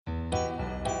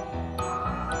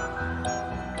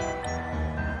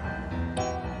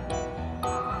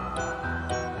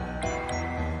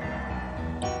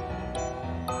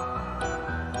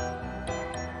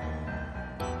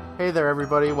Hey there,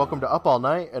 everybody. Welcome to Up All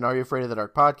Night and Are You Afraid of the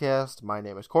Dark podcast. My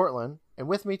name is Cortland, and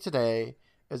with me today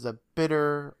is a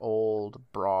bitter old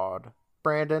broad,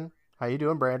 Brandon. How you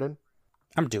doing, Brandon?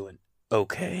 I'm doing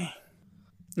okay.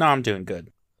 No, I'm doing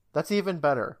good. That's even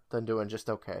better than doing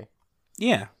just okay.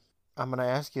 Yeah. I'm going to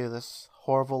ask you this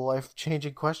horrible,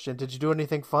 life-changing question. Did you do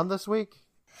anything fun this week?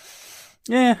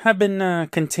 Yeah, I've been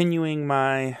continuing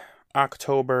my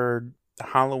October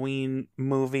Halloween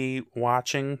movie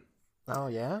watching. Oh,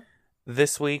 yeah?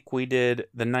 This week we did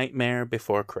The Nightmare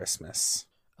Before Christmas.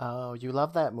 Oh, you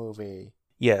love that movie.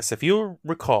 Yes, if you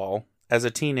recall, as a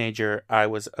teenager, I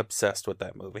was obsessed with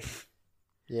that movie.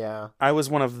 Yeah. I was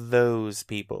one of those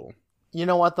people. You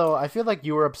know what, though? I feel like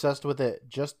you were obsessed with it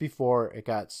just before it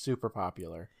got super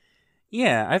popular.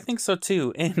 Yeah, I think so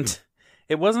too. And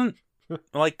it wasn't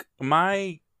like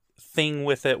my thing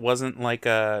with it wasn't like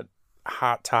a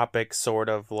Hot Topic sort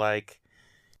of like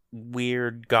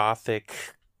weird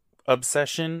gothic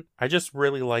obsession. I just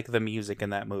really like the music in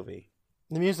that movie.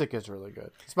 The music is really good.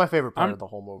 It's my favorite part of the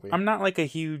whole movie. I'm not like a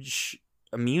huge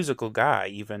musical guy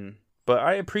even, but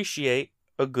I appreciate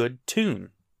a good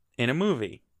tune in a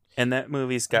movie. And that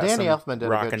movie's got Danny some Elfman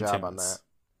did a good job on that.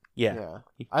 Yeah.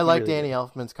 I like really Danny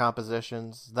Elfman's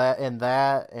compositions. That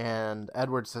and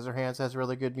Edward Scissorhands has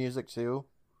really good music too.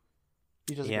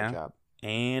 He does a good job.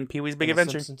 And Pee-wee's Big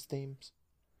Adventure. Simpsons themes.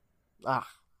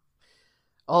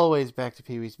 Always back to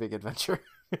Pee-wee's Big Adventure.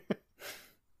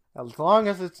 As long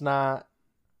as it's not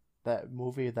that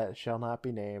movie that shall not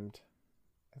be named,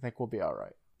 I think we'll be all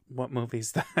right. What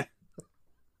movie's that?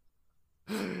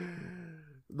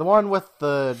 The one with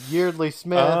the Yeardley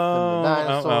Smith and the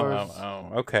dinosaurs.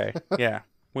 Okay. Yeah.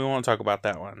 We won't talk about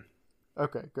that one.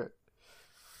 Okay, good.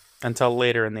 Until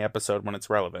later in the episode when it's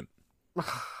relevant.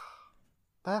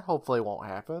 That hopefully won't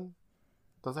happen.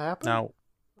 Does it happen? No.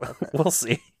 Okay. We'll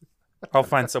see. I'll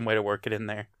find some way to work it in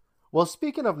there. Well,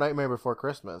 speaking of Nightmare Before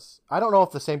Christmas, I don't know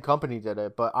if the same company did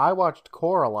it, but I watched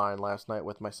Coraline last night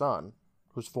with my son,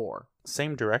 who's 4.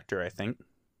 Same director, I think.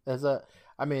 There's a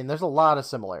lot of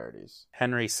similarities.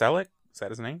 Henry Selick? Is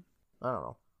that his name? I don't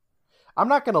know. I'm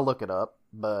not going to look it up,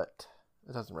 but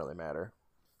it doesn't really matter.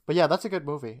 But yeah, that's a good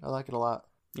movie. I like it a lot.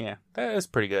 Yeah, that is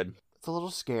pretty good. It's a little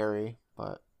scary,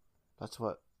 but that's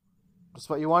what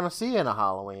you want to see in a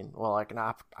Halloween. Well, like an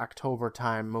October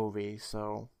time movie,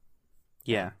 so.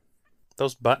 Yeah.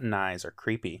 Those button eyes are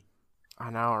creepy. I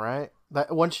know, right?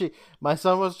 My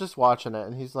son was just watching it,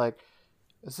 and he's like,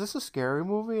 "Is this a scary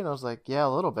movie?" And I was like, "Yeah, a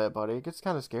little bit, buddy. It gets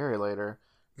kind of scary later."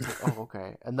 He's like, "Oh,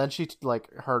 okay." And then she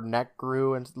her neck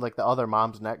grew, and like the other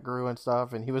mom's neck grew and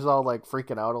stuff, and he was all like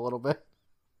freaking out a little bit.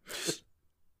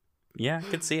 Yeah, I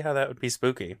could see how that would be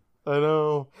spooky. I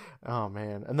know. Oh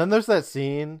man! And then there's that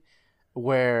scene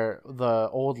where the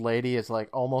old lady is like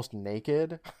almost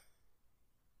naked.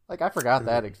 Like I forgot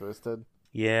that existed.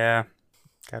 Yeah,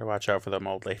 gotta watch out for them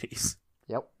old ladies.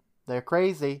 Yep. They're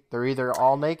crazy. They're either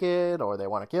all naked, or they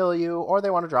want to kill you, or they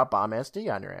want to drop bomb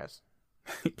SD on your ass.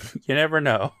 You never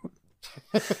know.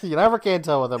 You never can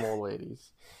tell with them old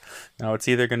ladies. No, it's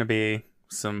either going to be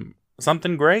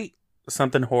something great,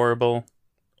 something horrible,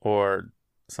 or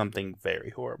something very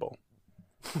horrible.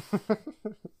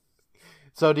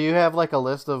 So do you have like a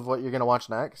list of what you're going to watch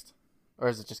next? Or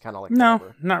is it just kind of like No,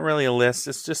 whatever? Not really a list.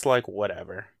 It's just like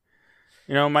whatever.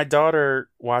 You know, my daughter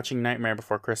watching Nightmare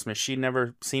Before Christmas, she'd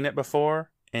never seen it before,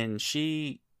 and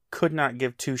she could not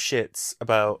give two shits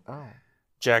about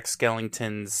Jack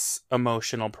Skellington's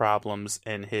emotional problems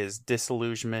and his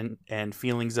disillusionment and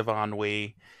feelings of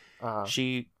ennui.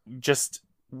 She just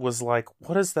was like,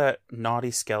 what is that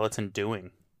naughty skeleton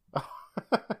doing?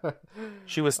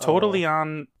 She was totally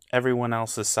on everyone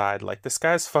else's side. Like, this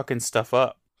guy's fucking stuff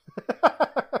up.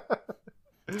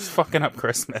 He's fucking up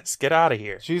Christmas. Get out of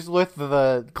here. She's with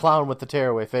the clown with the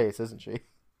tearaway face, isn't she?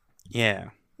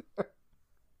 Yeah.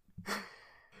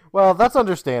 Well, that's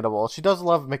understandable. She does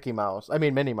love Minnie Mouse.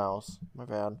 My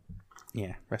bad.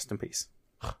 Yeah, rest in peace.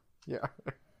 Yeah.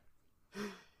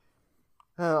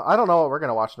 I don't know what we're going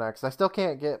to watch next. I still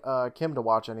can't get Kim to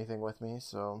watch anything with me,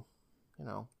 so, you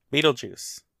know.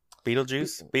 Beetlejuice.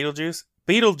 Beetlejuice.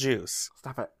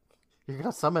 Stop it. You're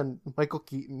going to summon Michael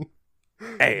Keaton.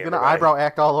 Hey, you're going to eyebrow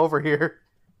act all over here.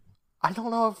 I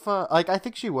don't know if, I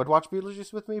think she would watch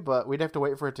Beetlejuice with me, but we'd have to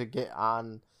wait for it to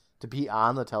be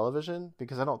on the television,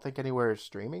 because I don't think anywhere is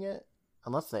streaming it,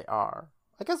 unless they are.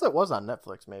 I guess it was on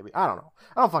Netflix, maybe. I don't know.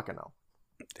 I don't fucking know.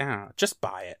 Just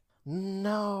buy it.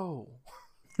 No.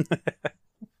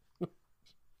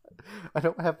 I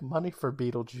don't have money for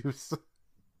Beetlejuice.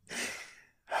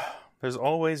 There's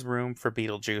always room for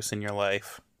Beetlejuice in your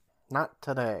life. Not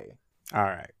today. All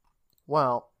right.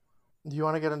 Well, do you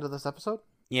want to get into this episode?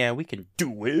 Yeah, we can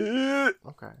do it.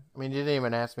 Okay. I mean, you didn't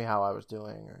even ask me how I was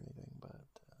doing or anything, but...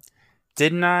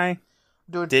 Didn't I?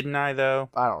 Dude, Didn't I, though?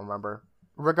 I don't remember.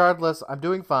 Regardless, I'm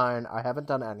doing fine. I haven't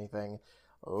done anything.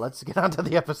 Let's get on to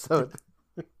the episode.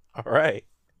 All right.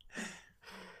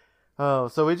 Oh,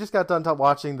 so we just got done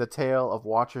watching The Tale of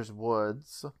Watcher's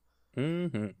Woods.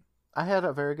 Mm-hmm. I had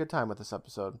a very good time with this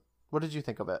episode. What did you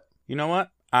think of it? You know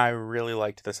what? I really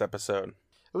liked this episode.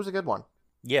 It was a good one.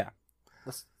 Yeah.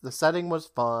 The setting was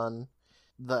fun.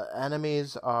 The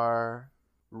enemies are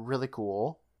really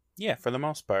cool. Yeah, for the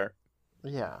most part.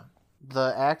 Yeah.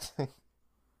 The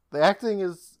acting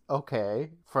is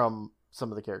okay from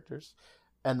some of the characters,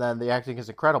 and then the acting is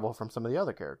incredible from some of the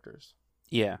other characters.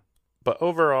 Yeah. But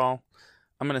overall,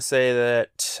 I'm going to say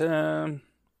that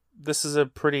this is a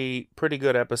pretty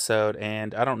good episode,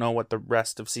 and I don't know what the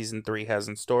rest of Season 3 has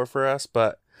in store for us,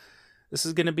 but this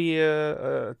is going to be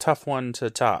a tough one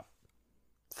to top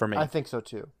for me. I think so,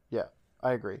 too. Yeah,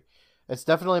 I agree. It's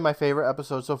definitely my favorite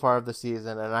episode so far of the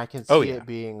season, and I can see it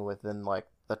being within, like,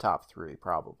 the top 3,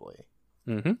 probably.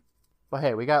 Mm-hmm. But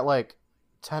hey, we got, like,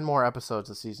 10 more episodes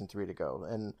of Season 3 to go,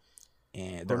 and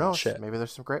who knows? Shit. Maybe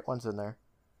there's some great ones in there.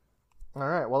 All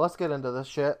right, well, let's get into this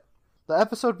shit. The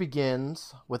episode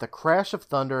begins with a crash of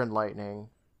thunder and lightning,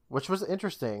 which was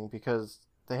interesting because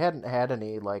they hadn't had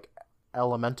any, like,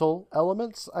 elemental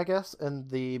elements, I guess, in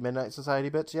the Midnight Society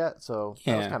bits yet, so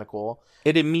that was kind of cool.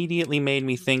 It immediately made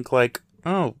me think, like,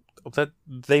 oh, that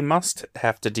they must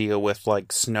have to deal with,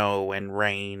 like, snow and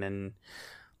rain and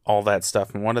all that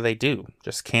stuff, and what do?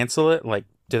 Just cancel it? Like,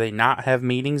 do they not have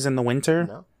meetings in the winter?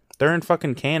 No. They're in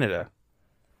fucking Canada.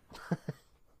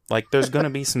 Like, there's gonna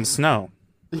be some snow.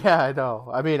 Yeah, I know.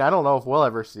 I mean, I don't know if we'll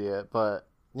ever see it, but,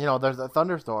 you know, there's a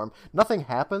thunderstorm. Nothing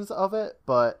happens of it,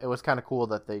 but it was kind of cool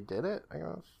that they did it, I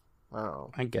guess. I don't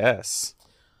know. I guess.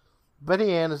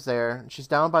 Betty Ann is there, and she's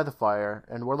down by the fire,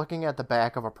 and we're looking at the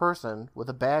back of a person with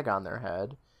a bag on their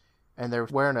head, and they're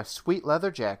wearing a sweet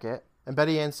leather jacket, and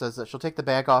Betty Ann says that she'll take the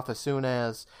bag off as soon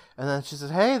as, and then she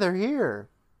says, hey, they're here!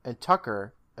 And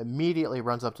Tucker immediately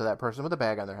runs up to that person with a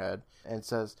bag on their head and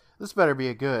says, this better be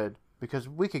a good, because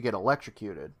we could get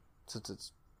electrocuted since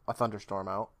it's a thunderstorm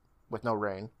out with no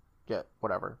rain. Yeah,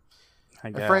 whatever.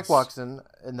 I guess. And Frank walks in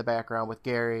the background with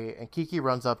Gary, and Kiki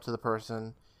runs up to the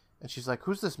person, and she's like,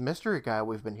 who's this mystery guy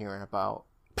we've been hearing about?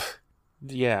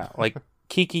 Yeah, like,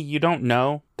 Kiki, you don't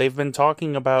know. They've been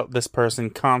talking about this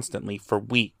person constantly for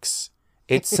weeks.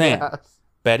 It's Sam. Yes.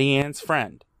 Betty Ann's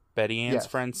friend. Betty Ann's Yes.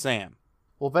 friend, Sam.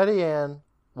 Well, Betty Ann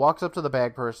walks up to the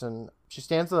bag person. She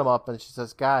stands them up and she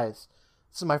says, guys,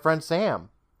 this is my friend Sam.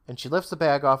 And she lifts the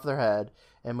bag off their head,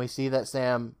 and we see that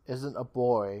Sam isn't a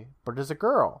boy, but is a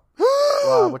girl.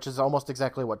 Which is almost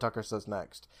exactly what Tucker says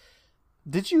next.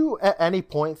 Did you at any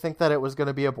point think that it was going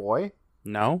to be a boy?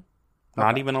 No,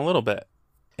 not even a little bit.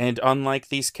 And unlike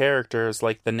these characters,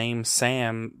 like, the name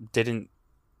Sam didn't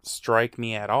strike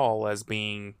me at all as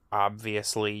being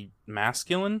obviously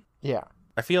masculine. Yeah.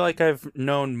 I feel like I've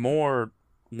known more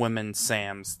women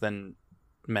Sams than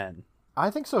men. I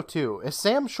think so, too. Is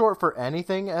Sam short for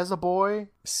anything as a boy?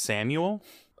 Samuel?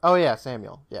 Oh, yeah,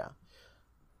 Samuel. Yeah.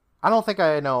 I don't think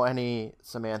I know any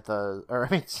Samantha, or I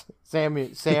mean,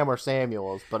 Sam or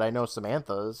Samuels, but I know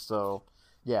Samantha's, so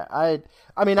yeah.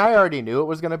 I mean, I already knew it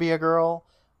was going to be a girl,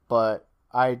 but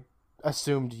I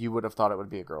assumed you would have thought it would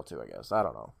be a girl, too, I guess. I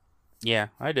don't know. Yeah,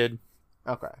 I did.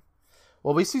 Okay.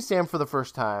 Well, we see Sam for the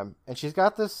first time, and she's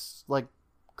got this, like,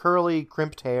 curly,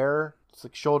 crimped hair. It's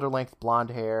like shoulder-length blonde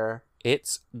hair.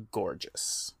 It's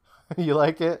gorgeous. You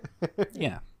like it?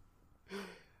 Yeah.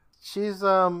 She's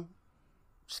got,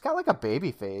 like, a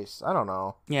baby face. I don't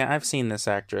know. Yeah, I've seen this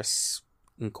actress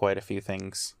in quite a few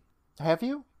things. Have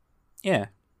you? Yeah.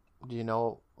 Do you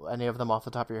know any of them off the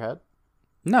top of your head?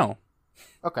 No.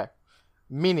 Okay.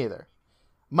 Me neither.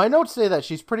 My notes say that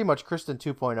she's pretty much Kristen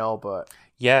 2.0, but...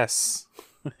 Yes.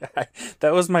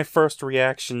 That was my first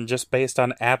reaction, just based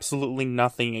on absolutely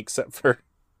nothing except for...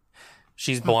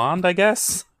 She's blonde, I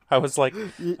guess? I was like,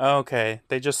 okay,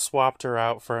 they just swapped her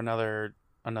out for another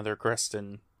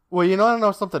Kristen. Well, you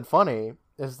know something funny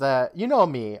is that, you know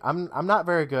me, I'm not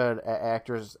very good at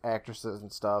actresses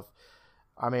and stuff.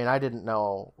 I mean, I didn't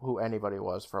know who anybody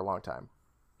was for a long time.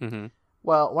 Mm-hmm.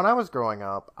 Well, when I was growing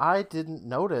up, I didn't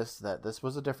notice that this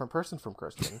was a different person from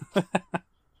Kristen.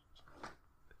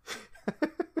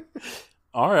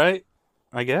 All right,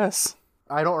 I guess.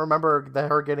 I don't remember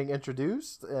her getting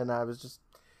introduced, and I was just...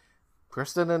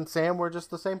 Kristen and Sam were just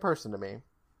the same person to me.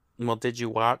 Well, did you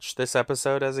watch this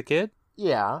episode as a kid?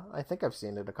 Yeah, I think I've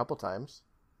seen it a couple times.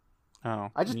 Oh.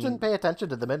 I just didn't pay attention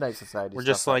to the Midnight Society We're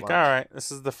stuff just like, all right,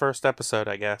 this is the first episode,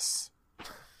 I guess.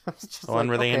 It's just The one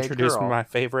where they introduced my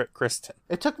favorite, Kristen.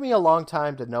 It took me a long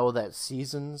time to know that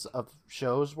seasons of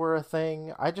shows were a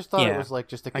thing. I just thought it was like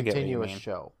just a continuous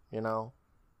show, you know?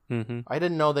 Mm-hmm. I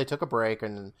didn't know they took a break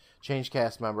and changed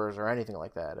cast members or anything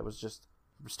like that. It was just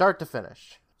start to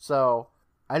finish. So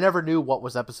I never knew what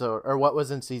was what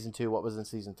was in season 2, what was in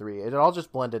season 3. It all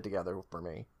just blended together for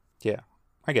me. Yeah,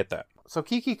 I get that. So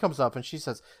Kiki comes up and she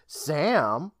says,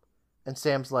 "Sam?" And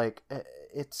Sam's like,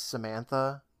 "It's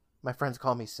Samantha. My friends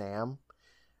call me Sam."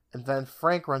 And then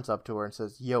Frank runs up to her and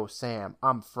says, "Yo, Sam,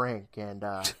 I'm Frank, and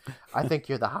I think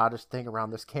you're the hottest thing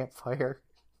around this campfire."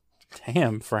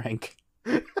 Damn, Frank.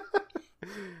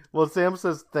 Well, Sam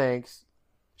says thanks.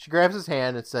 She grabs his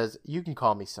hand and says, "You can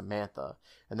call me Samantha."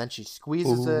 And then she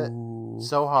squeezes it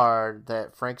so hard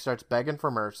that Frank starts begging for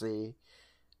mercy.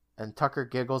 And Tucker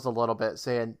giggles a little bit,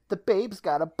 saying, "The babe's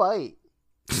got a bite."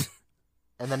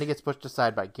 And then he gets pushed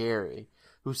aside by Gary,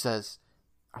 who says,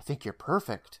 "I think you're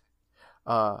perfect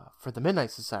for the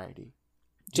Midnight Society.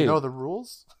 Do you know the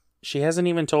rules?" She hasn't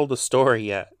even told the story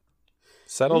yet.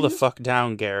 Settle the fuck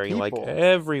down, Gary. People. Like,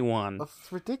 everyone.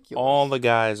 That's ridiculous. All the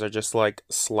guys are just, like,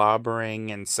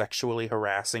 slobbering and sexually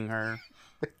harassing her.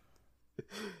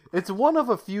 It's one of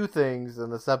a few things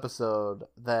in this episode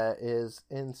that is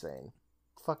insane.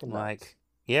 Fucking nuts. Like,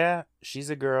 yeah, she's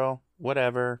a girl.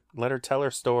 Whatever. Let her tell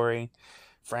her story.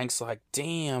 Frank's like,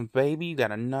 "Damn, baby, you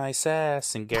got a nice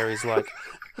ass." And Gary's like,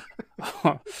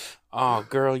 "Oh,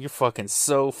 girl, you're fucking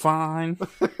so fine.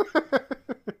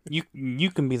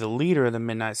 You can be the leader of the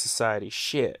Midnight Society."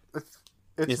 Shit.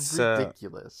 It's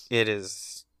ridiculous. It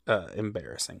is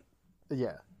embarrassing.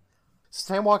 Yeah.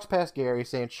 Sam walks past Gary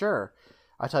saying, "Sure,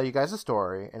 I'll tell you guys a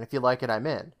story, and if you like it, I'm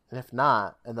in. And if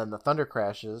not," and then the thunder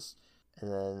crashes,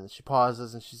 and then she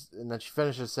pauses, and then she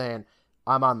finishes saying,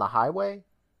 "I'm on the highway."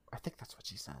 I think that's what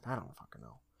she said. I don't fucking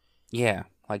know. Yeah,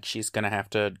 like she's going to have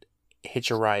to hitch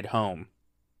a ride home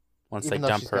once they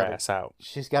dump her ass out.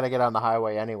 She's got to get on the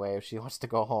highway anyway if she wants to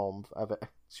go home.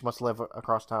 She must live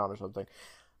across town or something.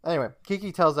 Anyway,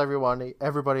 Kiki tells everybody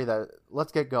that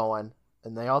let's get going,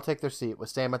 and they all take their seat with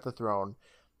Sam at the throne.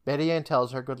 Betty Ann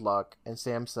tells her good luck, and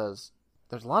Sam says,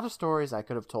 "There's a lot of stories I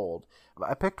could have told, but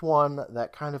I picked one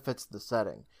that kind of fits the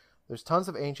setting. There's tons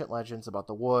of ancient legends about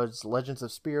the woods, legends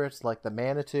of spirits like the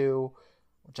Manitou,"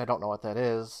 which I don't know what that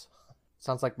is.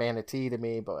 Sounds like manatee to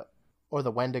me, or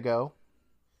the Wendigo.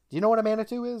 Do you know what a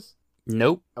Manitou is?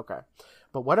 Nope. Okay.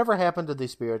 But whatever happened to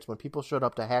these spirits when people showed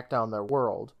up to hack down their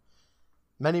world?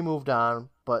 Many moved on,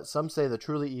 but some say the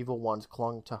truly evil ones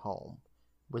clung to home.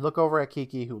 We look over at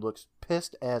Kiki, who looks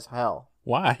pissed as hell.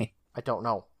 Why? I don't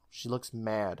know. She looks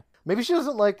mad. Maybe she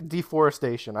doesn't like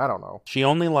deforestation. I don't know. She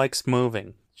only likes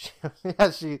moving.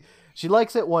 Yeah, she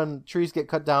likes it when trees get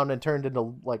cut down and turned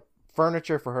into like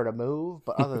furniture for her to move,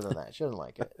 but other than that, she doesn't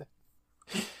like it.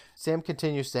 Sam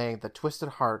continues saying, "The twisted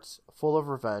hearts, full of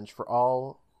revenge for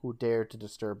all who dared to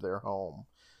disturb their home.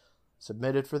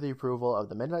 Submitted for the approval of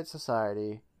the Midnight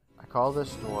Society. I call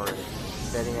this story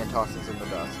Betty Ann tosses in the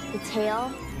dust." The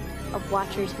Tale of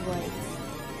Watcher's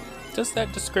Woods. Does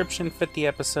that description fit the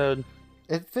episode?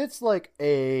 It fits like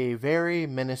a very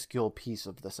minuscule piece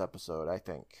of this episode, I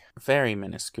think. Very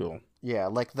minuscule. Yeah,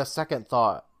 like the second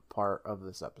thought part of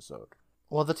this episode.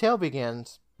 Well, the tale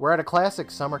begins. We're at a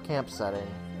classic summer camp setting.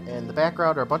 In the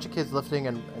background are a bunch of kids lifting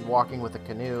and walking with a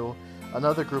canoe.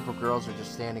 Another group of girls are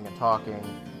just standing and talking.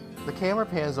 The camera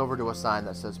pans over to a sign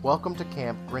that says, "Welcome to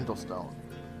Camp Grindlestone."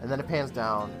 And then it pans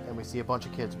down and we see a bunch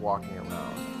of kids walking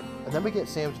around. And then we get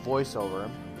Sam's voiceover,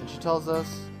 and she tells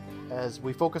us, as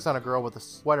we focus on a girl with a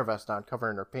sweater vest on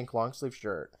covering her pink long sleeve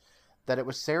shirt, that it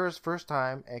was Sarah's first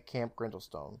time at Camp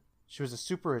Grindlestone. She was a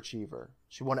super achiever.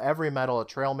 She won every medal a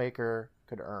trailmaker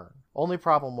could earn. Only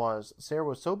problem was, Sarah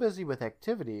was so busy with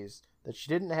activities that she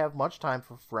didn't have much time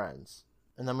for friends.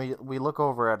 And then we look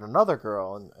over at another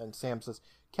girl, and Sam says,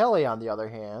 Kelly, on the other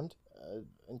hand,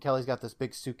 and Kelly's got this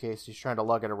big suitcase, she's trying to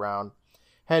lug it around,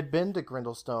 had been to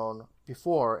Grindlestone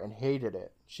before and hated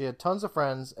it. She had tons of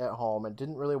friends at home and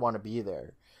didn't really want to be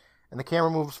there. And the camera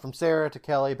moves from Sarah to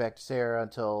Kelly, back to Sarah,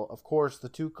 until, of course, the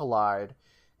two collide,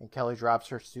 and Kelly drops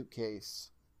her suitcase.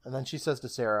 And then she says to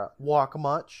Sarah, "Walk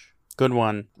much?" Good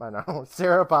one. I know.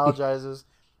 Sarah apologizes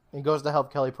and goes to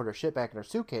help Kelly put her shit back in her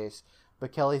suitcase,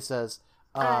 but Kelly says,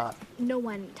 no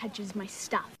one touches my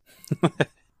stuff.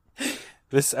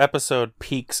 This episode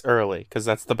peaks early, because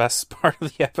that's the best part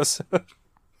of the episode.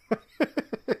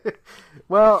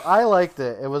 Well, I liked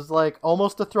it. It was like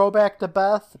almost a throwback to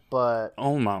Beth, but...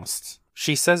 Almost.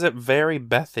 She says it very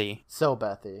Bethy. So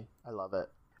Bethy. I love it.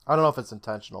 I don't know if it's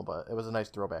intentional, but it was a nice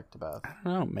throwback to Beth. I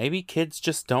don't know. Maybe kids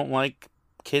just don't like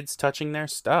kids touching their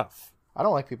stuff. I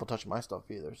don't like people touching my stuff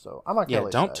either, so I'm on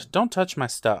Kelly's side. Don't touch my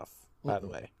stuff, by the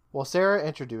way. Well, Sarah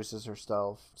introduces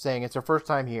herself, saying it's her first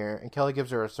time here, and Kelly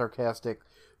gives her a sarcastic,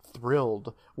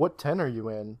 thrilled, "What 10 are you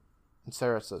in?" And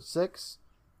Sarah says 6,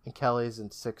 and Kelly's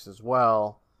in 6 as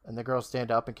well. And the girls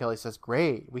stand up, and Kelly says,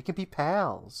 "Great, we can be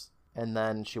pals." And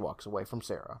then she walks away from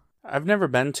Sarah. I've never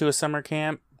been to a summer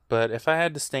camp, but if I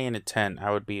had to stay in a tent,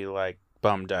 I would be, like,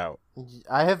 bummed out.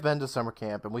 I have been to summer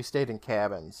camp, and we stayed in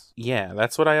cabins. Yeah,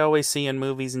 that's what I always see in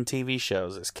movies and TV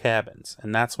shows, is cabins,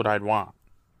 and that's what I'd want.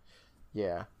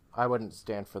 Yeah, I wouldn't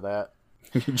stand for that.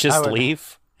 Just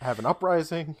leave? Have an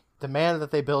uprising, demand that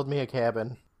they build me a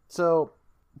cabin. So,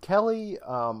 Kelly,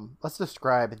 let's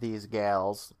describe these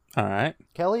gals. All right.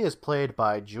 Kelly is played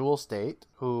by Jewel State,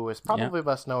 who is probably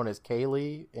best known as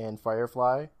Kaylee in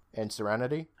Firefly and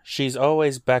Serenity. She's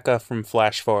always Becca from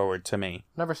Flash Forward to me.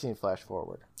 Never seen Flash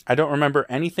Forward. I don't remember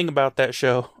anything about that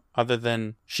show other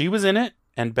than she was in it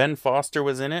and Ben Foster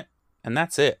was in it, and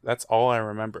that's it. That's all I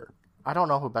remember. I don't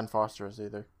know who Ben Foster is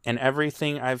either. And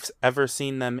everything I've ever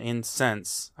seen them in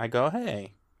since, I go,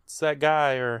 hey, it's that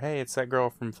guy, or hey, it's that girl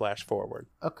from Flash Forward.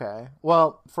 Okay.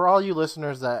 Well, for all you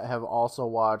listeners that have also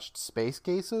watched Space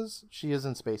Cases, she is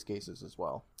in Space Cases as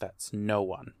well. That's no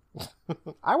one.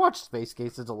 I watched Space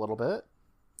Cases a little bit.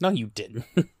 No, you didn't.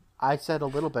 I said a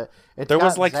little bit. There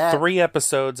was like Zach. 3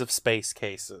 episodes of Space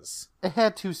Cases. It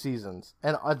had 2 seasons.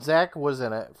 And Zach was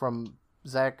in it, from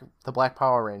Zach, the Black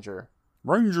Power Ranger.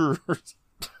 Rangers.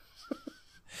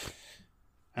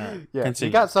 Right, yeah, continue.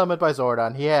 He got summoned by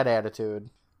Zordon. He had attitude.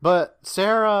 But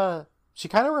Sarah, she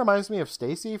kind of reminds me of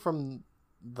Stacy from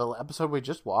the episode we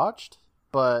just watched,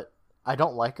 but I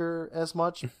don't like her as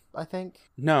much, I think.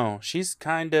 No, she's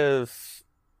kind of,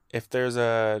 if there's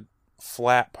a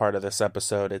flat part of this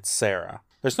episode, it's Sarah.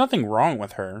 There's nothing wrong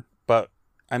with her, but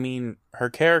I mean, her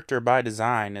character by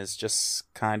design is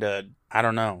just kind of, I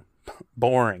don't know,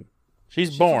 boring.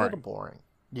 She's boring. A little boring.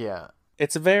 Yeah.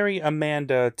 It's very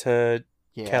Amanda to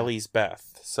Kelly's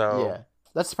Beth. So yeah,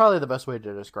 that's probably the best way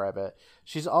to describe it.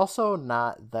 She's also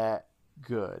not that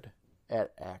good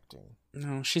at acting.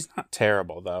 No, she's not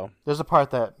terrible, though. There's a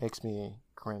part that makes me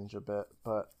cringe a bit,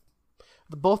 but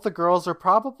both the girls are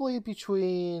probably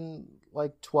between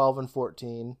like 12 and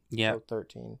 14. Yeah. So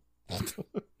 13.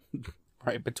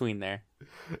 Right between there.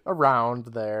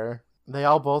 Around there. They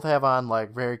all both have on,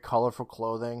 like, very colorful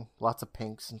clothing. Lots of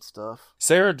pinks and stuff.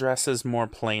 Sarah dresses more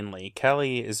plainly.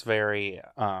 Kelly is very,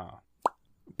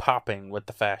 popping with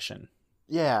the fashion.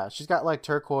 Yeah, she's got, like,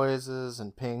 turquoises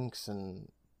and pinks and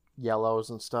yellows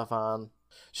and stuff on.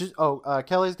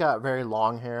 Kelly's got very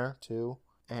long hair, too.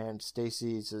 And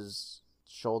Stacy's is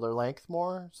shoulder length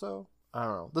more, so... I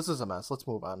don't know. This is a mess. Let's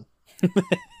move on.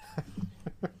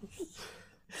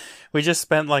 We just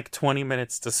spent, like, 20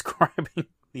 minutes describing...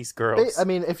 these girls. I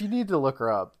mean, if you need to look her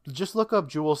up, just look up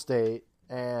Jewel State,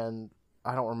 and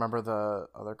I don't remember the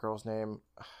other girl's name.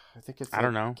 I think it's... I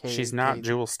don't know. She's not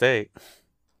Jewel State.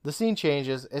 The scene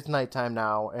changes. It's nighttime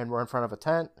now, and we're in front of a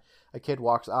tent. A kid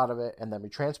walks out of it, and then we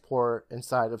transport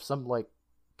inside of some, like,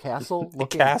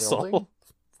 castle-looking building.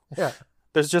 Yeah.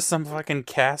 There's just some fucking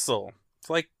castle. It's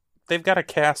like, they've got a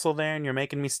castle there, and you're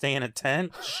making me stay in a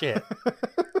tent? Shit.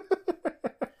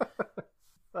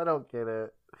 I don't get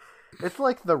it. It's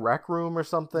like the rec room or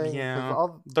something. Yeah,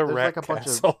 the rec like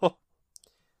castle.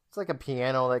 It's like a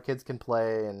piano that kids can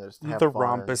play and just have the fun.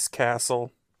 Rompus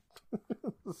Castle.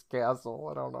 This castle,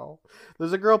 I don't know.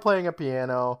 There's a girl playing a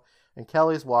piano, and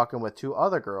Kelly's walking with 2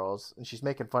 other girls, and she's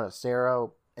making fun of Sarah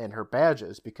and her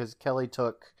badges because Kelly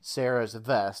took Sarah's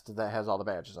vest that has all the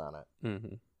badges on it.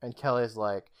 Mm-hmm. And Kelly's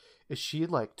like, is she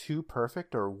like too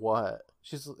perfect or what?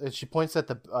 She points at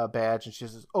the badge and she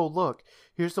says, "Oh, look,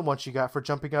 here's the one she got for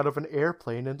jumping out of an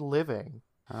airplane and living."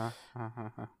 I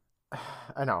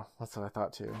know. That's what I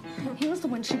thought, too. Here's the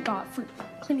one she got for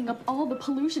cleaning up all the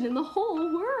pollution in the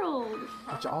whole world.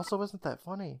 Which also isn't that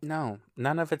funny. No,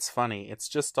 none of it's funny. It's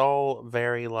just all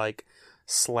very, like,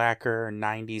 slacker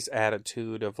 90s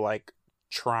attitude of, like,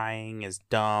 trying is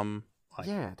dumb. Like,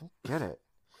 yeah, I don't get it.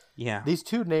 Yeah. These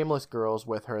 2 nameless girls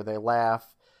with her, they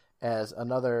laugh as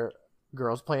another...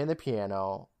 girl's playing the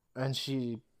piano, and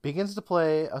she begins to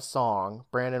play a song.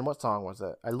 Brandon, what song was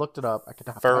it? I looked it up. I could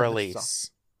not Fur find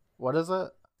Release. What is it?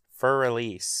 Fur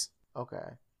Release.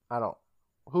 Okay, I don't.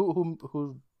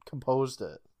 Who composed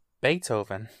it?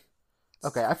 Beethoven.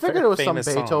 Okay, I figured it was some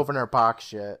Beethoven or Bach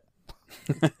shit.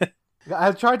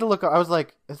 I tried to look up. I was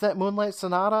like, is that Moonlight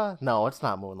Sonata? No, it's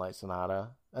not Moonlight Sonata.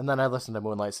 And then I listened to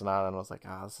Moonlight Sonata and I was like,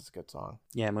 this is a good song.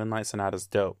 Yeah, Moonlight Sonata's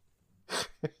dope.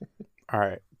 All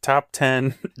right. Top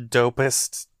 10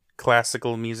 dopest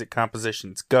classical music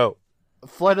compositions. Go.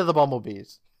 Flight of the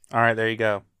Bumblebees. All right, there you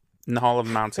go. in the Hall of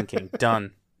Mountain King.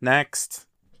 Done. Next.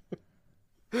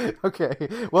 Okay.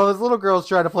 Well, this little girl's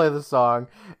trying to play the song,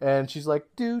 and she's like,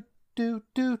 do, do,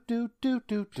 do, do, do,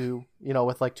 do, do. You know,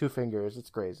 with like 2 fingers. It's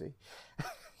crazy.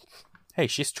 Hey,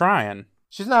 she's trying.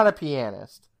 She's not a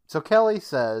pianist. So Kelly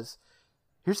says,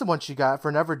 here's the one she got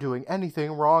for never doing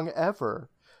anything wrong ever.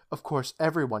 Of course,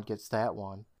 everyone gets that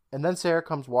one. And then Sarah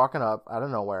comes walking up out of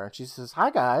nowhere, and she says, hi,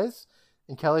 guys.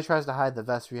 And Kelly tries to hide the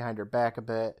vest behind her back a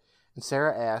bit, and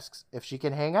Sarah asks if she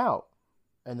can hang out.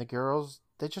 And the girls,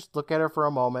 they just look at her for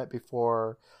a moment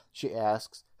before she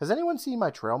asks, has anyone seen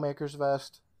my Trailmaker's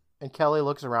vest? And Kelly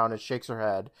looks around and shakes her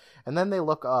head. And then they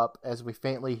look up as we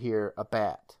faintly hear a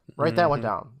bat. Write that one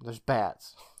down. There's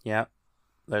bats. Yep.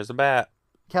 There's a bat.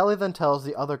 Kelly then tells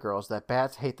the other girls that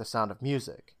bats hate the sound of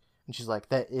music. And she's like,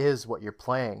 that is what you're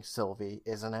playing, Sylvie,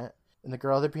 isn't it? And the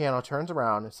girl at the piano turns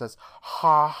around and says,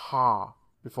 ha ha,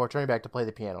 before turning back to play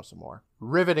the piano some more.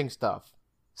 Riveting stuff.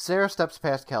 Sarah steps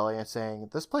past Kelly and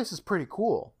saying, this place is pretty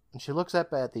cool. And she looks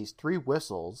up at these 3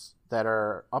 whistles that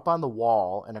are up on the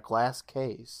wall in a glass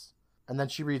case. And then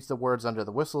she reads the words under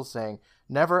the whistles saying,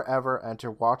 never ever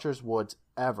enter Watcher's Woods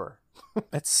ever.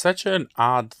 It's such an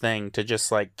odd thing to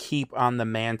just like keep on the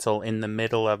mantle in the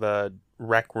middle of a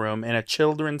rec room in a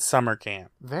children's summer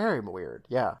camp. Very weird,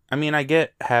 yeah. I mean, I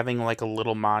get having like a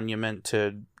little monument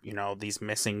to, you know, these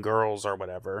missing girls or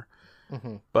whatever.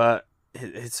 Mm-hmm. But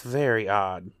it's very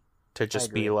odd to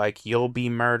just be like, you'll be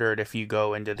murdered if you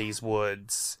go into these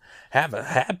woods. Have a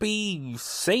happy,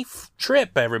 safe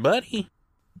trip, everybody.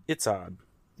 It's odd.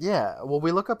 Yeah, well,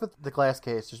 we look up at the glass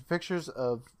case. There's pictures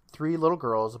of 3 little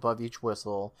girls above each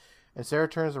whistle. And Sarah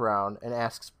turns around and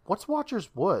asks, what's Watcher's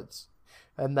Woods?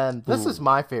 And then, this is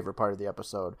my favorite part of the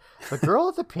episode. The girl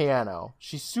at the piano,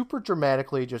 she super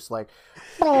dramatically just like,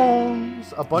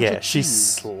 bones, a bunch of keys. Yeah, she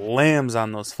slams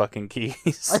on those fucking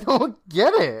keys. I don't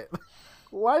get it.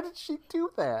 Why did she do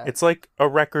that? It's like a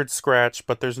record scratch,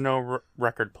 but there's no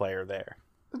record player there.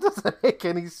 It doesn't make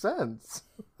any sense.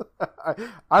 I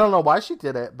don't know why she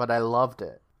did it, but I loved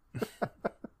it.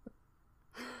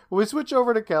 We switch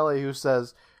over to Kelly, who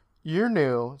says, you're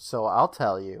new, so I'll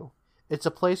tell you. It's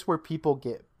a place where people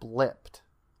get blipped.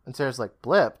 And Sarah's like,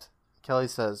 blipped? Kelly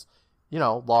says, you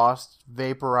know, lost,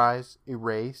 vaporized,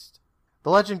 erased. The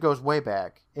legend goes way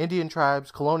back. Indian tribes,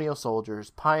 colonial soldiers,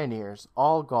 pioneers,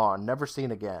 all gone, never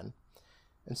seen again.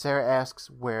 And Sarah asks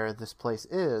where this place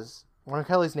is, when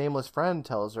Kelly's nameless friend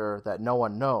tells her that no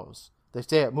one knows. They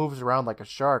say it moves around like a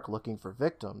shark looking for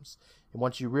victims, and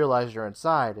once you realize you're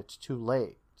inside, it's too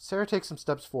late. Sarah takes some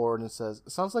steps forward and says,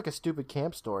 it sounds like a stupid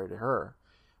camp story to her.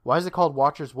 Why is it called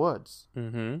Watcher's Woods?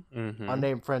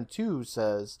 Unnamed friend 2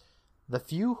 says, the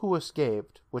few who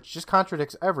escaped, which just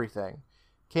contradicts everything,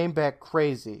 came back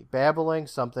crazy, babbling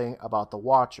something about the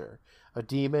Watcher, a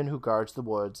demon who guards the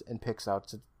woods and picks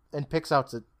out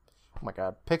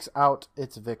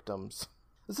its victims.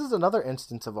 This is another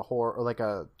instance of a horror, or like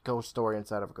a ghost story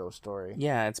inside of a ghost story.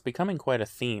 Yeah, it's becoming quite a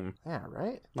theme. Yeah,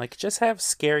 right? Like, just have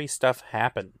scary stuff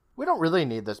happen. We don't really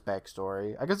need this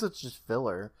backstory. I guess it's just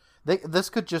filler. This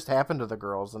could just happen to the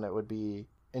girls, and it would be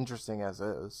interesting as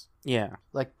is. Yeah.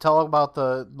 Like, tell about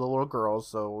the little girls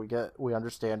so we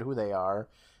understand who they are,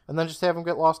 and then just have them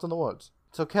get lost in the woods.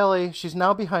 So Kelly, she's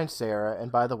now behind Sarah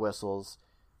and by the whistles,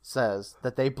 says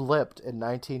that they blipped in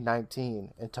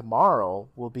 1919, and tomorrow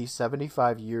will be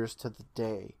 75 years to the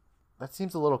day. That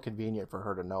seems a little convenient for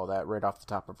her to know that right off the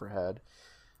top of her head.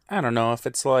 I don't know if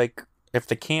it's like, if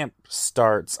the camp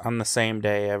starts on the same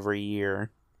day every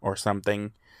year or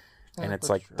something, and it's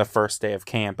like the first day of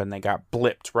camp and they got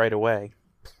blipped right away.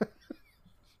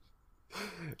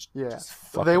 Yeah.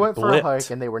 They went for a hike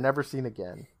and they were never seen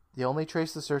again. The only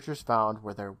trace the searchers found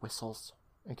were their whistles.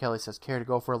 And Kelly says, care to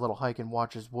go for a little hike in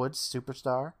Watcher's Woods,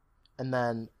 superstar? And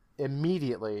then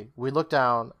immediately we look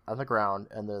down on the ground,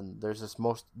 and then there's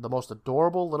the most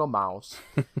adorable little mouse.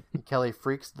 And Kelly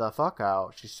freaks the fuck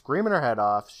out. She's screaming her head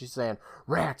off. She's saying,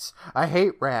 rats! I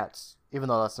hate rats! Even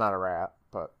though that's not a rat,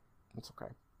 but it's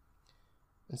okay.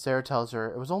 And Sarah tells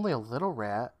her it was only a little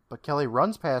rat, but Kelly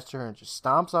runs past her and just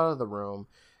stomps out of the room,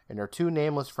 and her 2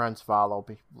 nameless friends follow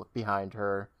behind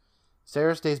her.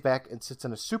 Sarah stays back and sits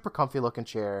in a super comfy looking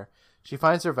chair. She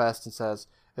finds her vest and says,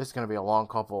 it's going to be a long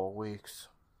couple of weeks.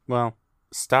 Well,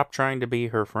 stop trying to be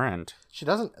her friend. She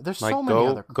doesn't. There's so many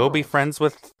other girls. Go be friends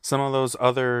with some of those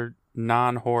other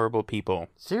non-horrible people.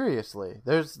 Seriously.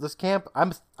 There's this camp.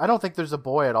 I don't think there's a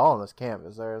boy at all in this camp,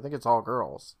 is there? I think it's all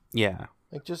girls. Yeah.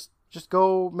 Like, just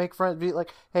go make friends. Be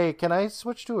like, hey, can I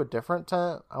switch to a different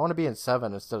tent? I want to be in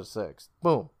 7 instead of 6.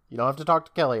 Boom. You don't have to talk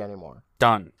to Kelly anymore.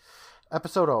 Done.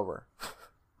 Episode over.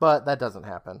 But that doesn't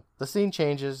happen. The scene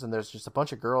changes, and there's just a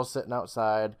bunch of girls sitting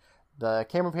outside, The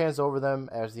camera pans over them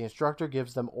as the instructor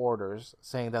gives them orders,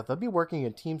 saying that they'll be working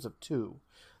in teams of 2.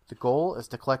 The goal is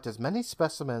to collect as many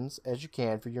specimens as you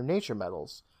can for your nature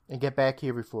medals and get back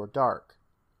here before dark.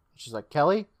 She's like,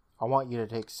 Kelly, I want you to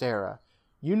take Sarah.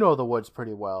 You know the woods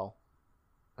pretty well.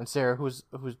 And Sarah, who's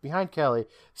behind Kelly,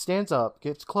 stands up,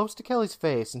 gets close to Kelly's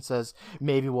face, and says,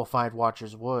 maybe we'll find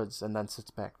Watcher's Woods, and then sits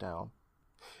back down.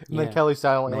 And then Kelly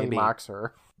silently mocks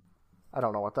her. I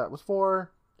don't know what that was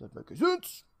for. Doesn't make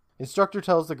sense. Instructor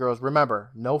tells the girls,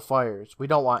 remember, no fires. We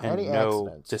don't want any accidents.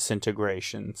 No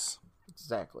disintegrations.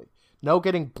 Exactly. No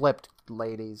getting blipped,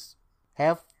 ladies.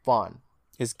 Have fun.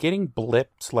 Is getting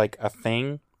blipped like a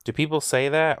thing? Do people say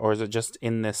that, or is it just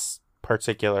in this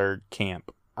particular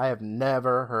camp? I have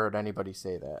never heard anybody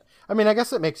say that. I mean, I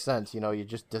guess it makes sense, you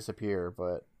just disappear,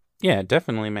 but... Yeah, it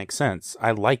definitely makes sense.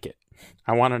 I like it.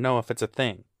 I want to know if it's a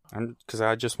thing. Because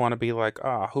I just want to be like,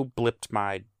 who blipped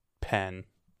my pen?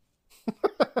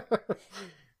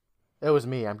 It was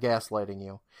me. I'm gaslighting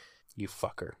you. You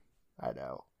fucker. I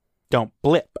know. Don't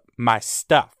blip my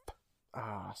stuff.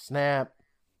 Snap.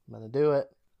 I'm gonna do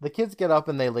it. The kids get up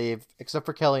and they leave, except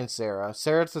for Kelly and Sarah.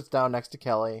 Sarah sits down next to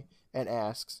Kelly and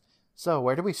asks, so,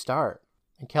 where do we start?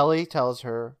 And Kelly tells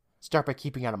her, start by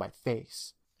keeping out of my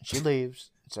face. And she leaves,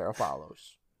 and Sarah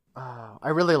follows. I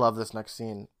really love this next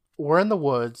scene. We're in the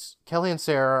woods. Kelly and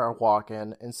Sarah are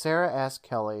walking, and Sarah asks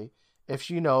Kelly if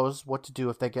she knows what to do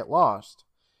if they get lost.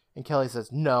 And Kelly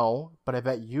says, no, but I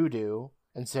bet you do.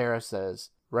 And Sarah says,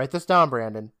 write this down,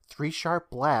 Brandon. 3 sharp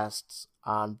blasts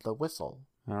on the whistle.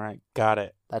 All right, got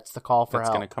it. That's the call for help.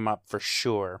 That's going to come up for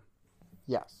sure.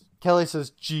 Yes. Kelly says,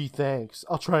 gee, thanks.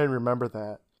 I'll try and remember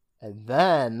that. And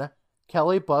then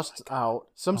Kelly busts out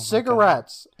some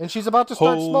cigarettes, and she's about to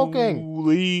start smoking.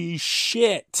 Holy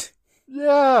shit.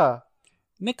 Yeah.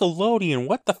 Nickelodeon,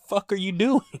 what the fuck are you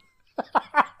doing?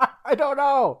 I don't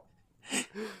know.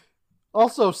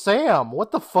 Also, Sam,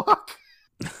 what the fuck?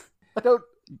 I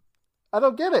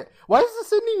don't get it. Why is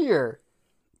this in here?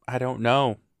 I don't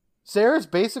know. Sarah's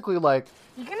basically like...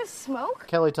 You gonna smoke?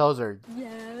 Kelly tells her...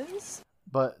 Yes.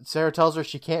 But Sarah tells her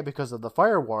she can't because of the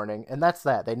fire warning, and that's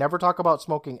that. They never talk about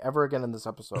smoking ever again in this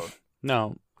episode.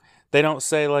 No. They don't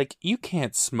say, like, you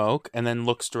can't smoke, and then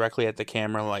looks directly at the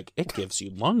camera like, it gives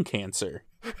you lung cancer.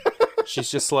 She's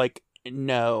just like,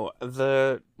 no,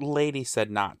 the lady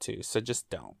said not to, so just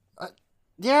don't.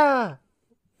 Yeah.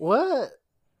 What?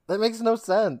 That makes no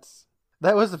sense.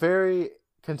 That was very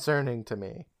concerning to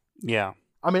me. Yeah.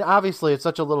 I mean, obviously, it's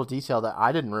such a little detail that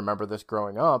I didn't remember this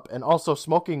growing up. And also,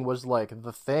 smoking was, like,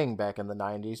 the thing back in the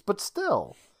 90s. But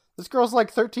still, this girl's,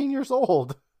 like, 13 years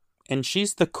old. And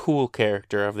she's the cool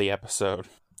character of the episode.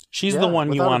 She's the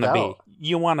one you want to be.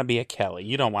 You want to be a Kelly.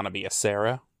 You don't want to be a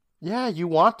Sarah. Yeah, you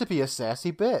want to be a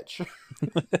sassy bitch.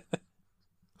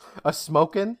 A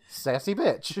smoking, sassy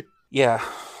bitch. Yeah,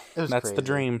 that's crazy. The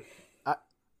dream.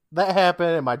 That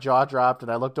happened, and my jaw dropped,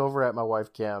 and I looked over at my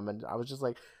wife, Kim, and I was just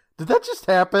like... Did that just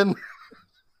happen?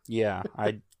 Yeah,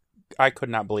 I could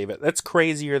not believe it. That's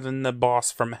crazier than the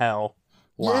boss from hell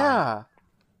line. Yeah,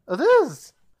 it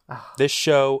is. This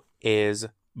show is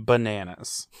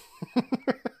bananas.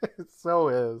 It so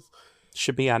is.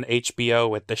 Should be on HBO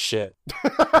with the shit.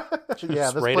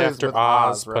 Yeah, this right after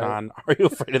Oz right? Put on Are You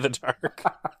Afraid of the Dark?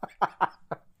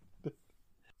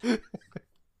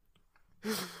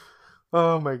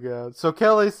 Oh my god. So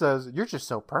Kelly says, you're just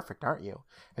so perfect, aren't you?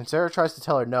 And Sarah tries to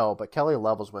tell her no, but Kelly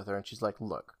levels with her and she's like,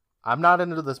 look, I'm not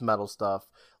into this metal stuff.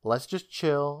 Let's just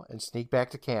chill and sneak back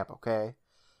to camp, okay?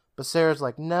 But Sarah's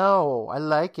like, no, I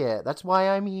like it. That's why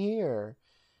I'm here.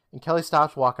 And Kelly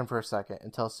stops walking for a second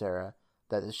and tells Sarah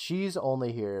that she's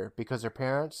only here because her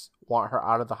parents want her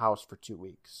out of the house for 2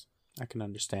 weeks. I can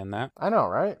understand that. I know,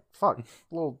 right? Fuck.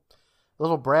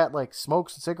 Little brat like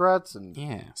smokes cigarettes and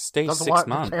stay doesn't 6 want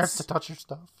months. Her parents to touch her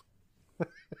stuff.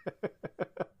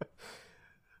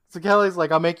 So Kelly's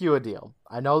like, I'll make you a deal.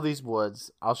 I know these woods.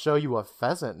 I'll show you a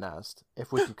pheasant nest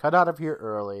if we can cut out of here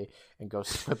early and go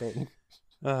swimming.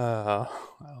 I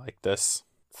like this.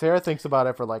 Sarah thinks about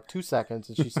it for like 2 seconds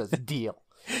and she says, deal.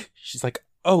 She's like,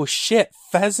 oh shit,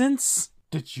 pheasants?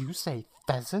 Did you say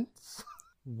pheasants?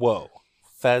 Whoa.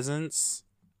 Pheasants?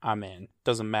 I'm in.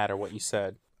 Doesn't matter what you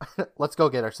said. Let's go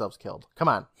get ourselves killed. Come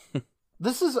on.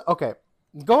 This is, okay.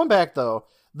 Going back though,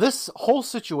 this whole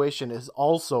situation is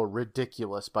also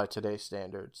ridiculous by today's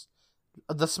standards.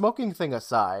 The smoking thing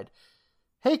aside,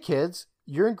 hey kids,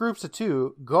 you're in groups of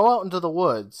 2, go out into the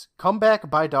woods, come back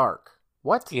by dark.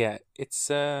 What? Yeah, it's,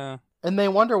 And they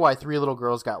wonder why 3 little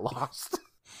girls got lost.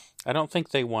 I don't think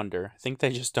they wonder. I think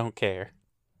they just don't care.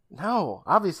 No,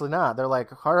 obviously not. They're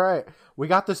like, all right, we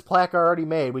got this plaque already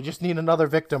made. We just need another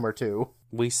victim or two.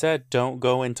 We said don't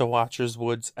go into Watcher's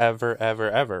Woods ever, ever,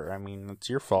 ever. I mean, it's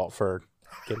your fault for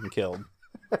getting killed.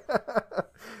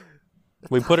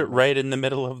 We put it right in the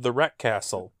middle of the wreck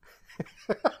castle.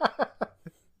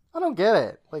 I don't get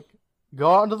it. Like,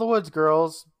 go out into the woods,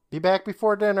 girls. Be back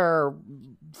before dinner.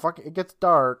 Fuck, it gets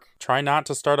dark. Try not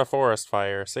to start a forest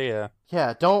fire. See ya.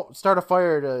 Yeah, don't start a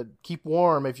fire to keep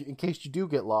warm in case you do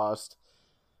get lost.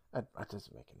 That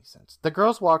doesn't make any sense. The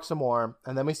girls walk some more,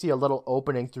 and then we see a little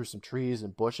opening through some trees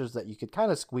and bushes that you could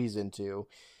kind of squeeze into.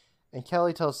 And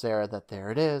Kelly tells Sarah that there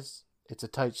it is. It's a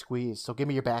tight squeeze, so give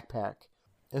me your backpack.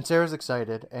 And Sarah's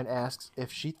excited and asks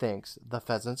if she thinks the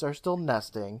pheasants are still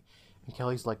nesting. And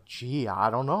Kelly's like, gee, I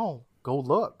don't know. Go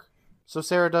look. So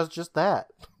Sarah does just that.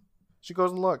 She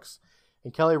goes and looks.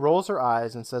 And Kelly rolls her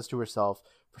eyes and says to herself,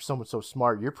 for someone so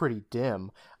smart, you're pretty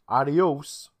dim.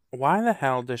 Adios. Why the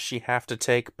hell does she have to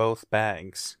take both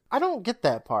bags? I don't get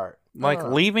that part. Like,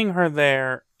 leaving her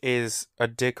there is a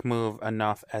dick move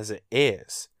enough as it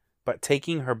is. But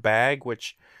taking her bag,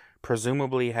 which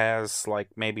presumably has, like,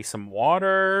 maybe some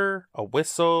water, a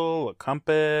whistle, a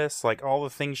compass, like, all the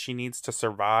things she needs to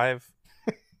survive.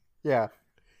 Yeah.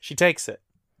 She takes it.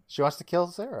 She wants to kill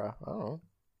Sarah. I don't know.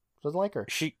 Doesn't like her.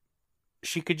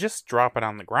 She could just drop it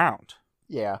on the ground.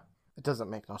 Yeah. It doesn't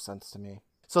make no sense to me.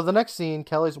 So the next scene,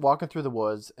 Kelly's walking through the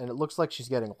woods, and it looks like she's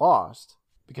getting lost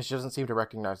because she doesn't seem to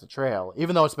recognize the trail,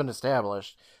 even though it's been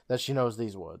established that she knows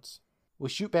these woods. We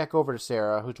shoot back over to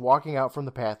Sarah, who's walking out from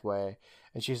the pathway,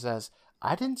 and she says,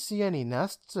 I didn't see any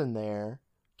nests in there.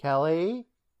 Kelly?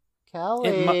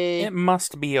 It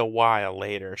must be a while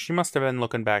later. She must have been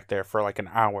looking back there for like an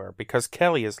hour, because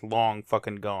Kelly is long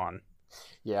fucking gone.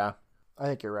 Yeah, I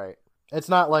think you're right. It's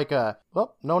not like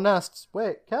no nests.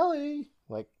 Wait, Kelly.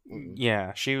 Like,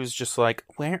 yeah, she was just like,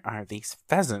 where are these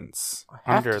pheasants? I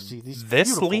have to see these this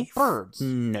beautiful leaf? birds.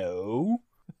 No.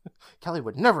 Kelly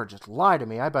would never just lie to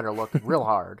me. I better look real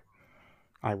hard.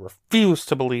 I refuse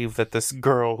to believe that this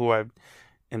girl who I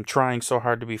am trying so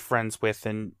hard to be friends with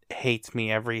and hates me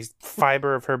every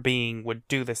fiber of her being would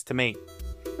do this to me.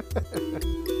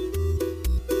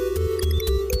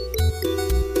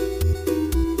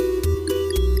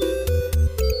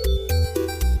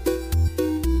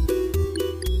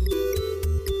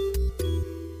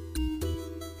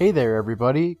 Hey there,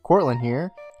 everybody. Cortland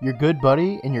here, your good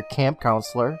buddy and your camp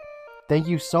counselor. Thank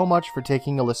you so much for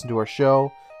taking a listen to our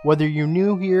show. Whether you're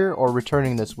new here or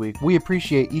returning this week, we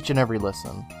appreciate each and every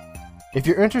listen. If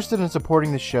you're interested in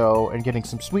supporting the show and getting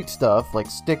some sweet stuff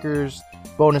like stickers,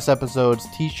 bonus episodes,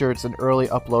 t-shirts, and early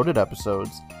uploaded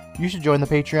episodes, you should join the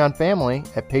Patreon family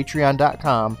at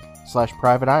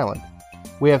patreon.com/privateisland.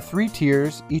 We have 3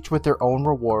 tiers, each with their own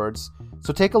rewards,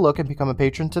 so take a look and become a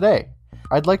patron today.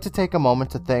 I'd like to take a moment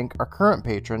to thank our current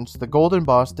patrons, the Golden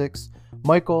Bostics,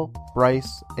 Michael,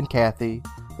 Bryce, and Kathy,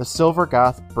 the Silver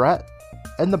Goth Brett,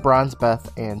 and the Bronze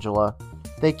Beth Angela.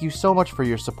 Thank you so much for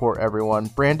your support, everyone.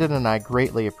 Brandon and I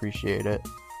greatly appreciate it.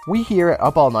 We here at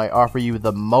Up All Night offer you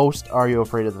the most Are You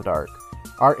Afraid of the Dark?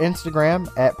 Our Instagram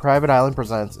at Private Island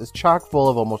Presents is chock full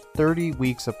of almost 30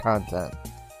 weeks of content.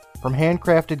 From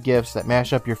handcrafted gifts that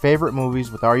mash up your favorite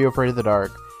movies with Are You Afraid of the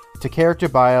Dark, to character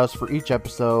bios for each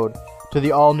episode, to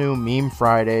the all-new Meme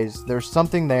Fridays, there's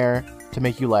something there to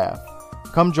make you laugh.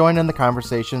 Come join in the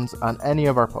conversations on any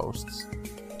of our posts.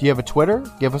 Do you have a Twitter?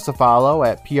 Give us a follow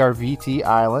at PRVT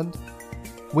Island.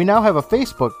 We now have a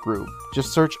Facebook group.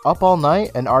 Just search Up All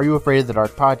Night and Are You Afraid of the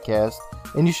Dark podcast,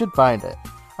 and you should find it.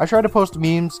 I try to post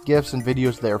memes, GIFs, and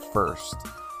videos there first.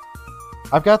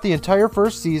 I've got the entire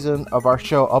first season of our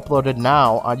show uploaded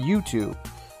now on YouTube.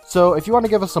 So if you want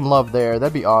to give us some love there,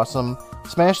 that'd be awesome.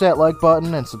 Smash that like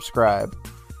button and subscribe.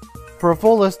 For a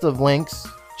full list of links,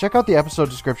 check out the episode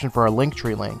description for our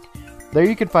Linktree link. There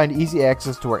you can find easy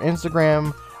access to our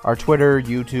Instagram, our Twitter,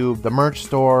 YouTube, the merch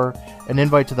store, an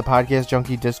invite to the Podcast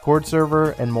Junkie Discord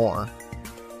server, and more.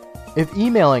 If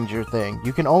emailing's your thing,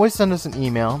 you can always send us an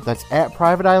email that's at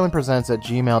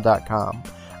privateislandpresents@gmail.com.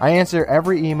 I answer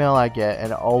every email I get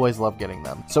and I always love getting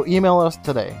them, so email us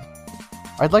today.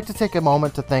 I'd like to take a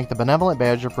moment to thank the Benevolent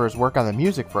Badger for his work on the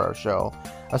music for our show,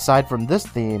 aside from this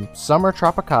theme, Summer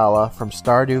Tropicala from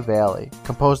Stardew Valley,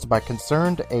 composed by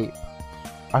Concerned Ape.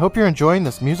 I hope you're enjoying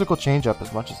this musical change-up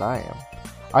as much as I am.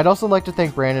 I'd also like to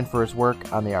thank Brandon for his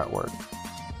work on the artwork.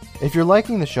 If you're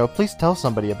liking the show, please tell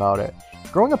somebody about it.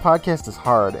 Growing a podcast is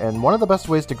hard, and one of the best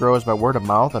ways to grow is by word of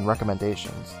mouth and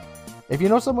recommendations. If you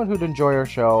know someone who'd enjoy our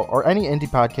show, or any indie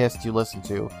podcasts you listen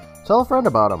to, tell a friend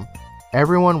about them.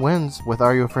 Everyone wins with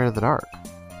Are You Afraid of the Dark?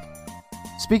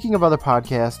 Speaking of other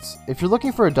podcasts, if you're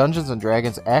looking for a Dungeons &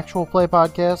 Dragons actual play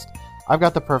podcast, I've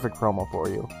got the perfect promo for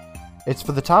you. It's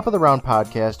for the Top of the Round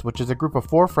podcast, which is a group of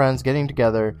 4 friends getting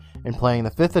together and playing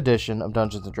the 5th edition of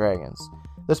Dungeons & Dragons.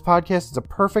 This podcast is a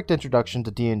perfect introduction to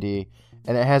D&D,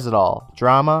 and it has it all: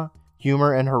 drama,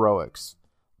 humor, and heroics.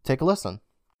 Take a listen.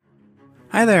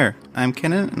 Hi there, I'm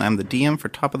Kenan, and I'm the DM for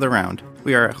Top of the Round.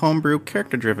 We are a homebrew,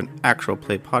 character-driven, actual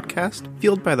play podcast,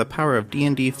 fueled by the power of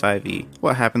D&D 5e.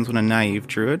 What happens when a naive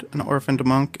druid, an orphaned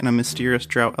monk, and a mysterious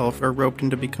drow elf are roped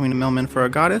into becoming a mailman for a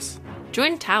goddess?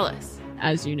 Join Talus.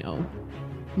 As you know,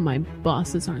 my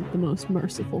bosses aren't the most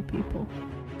merciful people.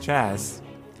 Chaz.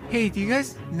 Hey, do you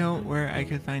guys know where I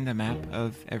could find a map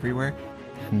of everywhere?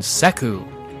 And Seku.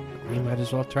 We might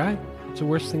as well try. It's the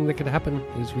worst thing that could happen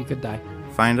is we could die.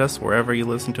 Find us wherever you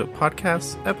listen to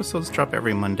podcasts. Episodes drop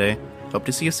every Monday. Hope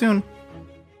to see you soon.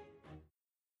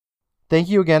 Thank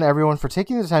you again, everyone, for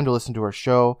taking the time to listen to our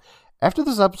show. After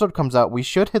this episode comes out, we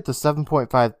should hit the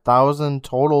 7.5 thousand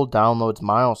total downloads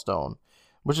milestone,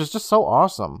 which is just so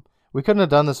awesome. We couldn't have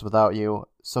done this without you,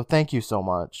 so thank you so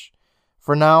much.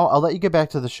 For now, I'll let you get back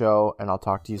to the show, and I'll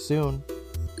talk to you soon.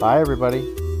 Bye, everybody.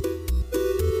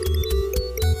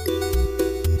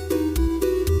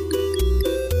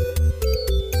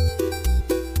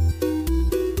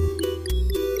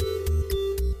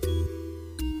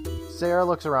 Sarah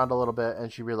looks around a little bit,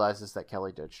 and she realizes that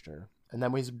Kelly ditched her. And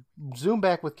then we zoom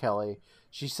back with Kelly.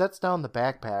 She sets down the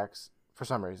backpacks for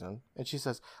some reason, and she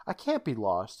says, "I can't be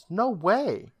lost. No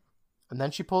way." And then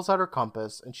she pulls out her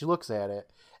compass, and she looks at it,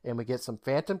 and we get some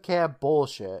Phantom Cab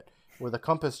bullshit where the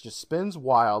compass just spins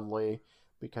wildly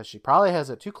because she probably has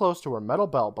it too close to her metal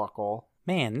belt buckle.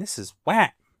 Man, this is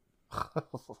whack.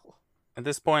 At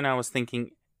this point, I was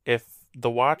thinking, if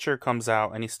the Watcher comes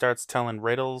out and he starts telling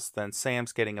riddles, then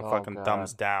Sam's getting a fucking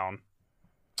thumbs down.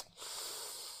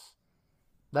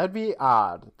 That'd be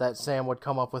odd that Sam would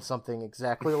come up with something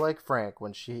exactly like Frank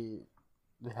when she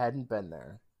hadn't been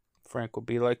there. Frank would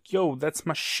be like, "Yo, that's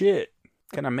my shit.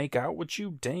 Can I make out with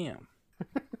you? Damn."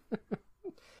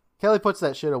 Kelly puts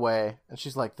that shit away, and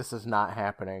she's like, "This is not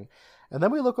happening." And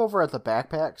then we look over at the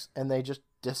backpacks, and they just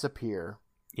disappear.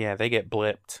 Yeah, they get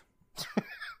blipped.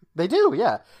 They do,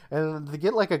 yeah. And they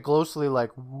get like a ghostly,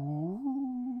 like, woo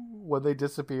when they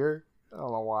disappear. I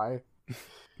don't know why.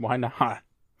 Why not?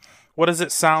 What does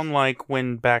it sound like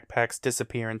when backpacks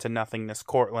disappear into nothingness,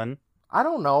 Cortland? I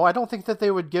don't know. I don't think that they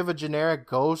would give a generic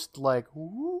ghost, like,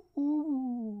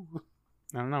 woo.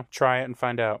 I don't know. Try it and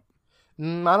find out. I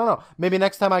don't know. Maybe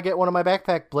next time I get one of my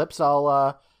backpack blips,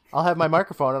 I'll have my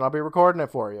microphone and I'll be recording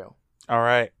it for you. All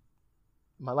right.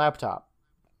 My laptop.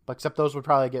 Except those would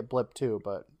probably get blipped too,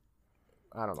 but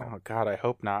I don't know. Oh, God, I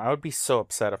hope not. I would be so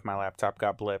upset if my laptop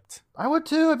got blipped. I would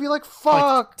too. I'd be like,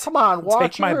 fuck, come on, Watcher.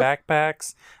 Take my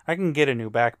backpacks. I can get a new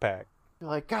backpack. Be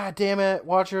like, God damn it,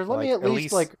 Watcher, let me at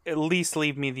least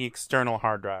leave me the external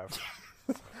hard drive.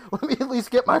 Let me at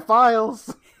least get my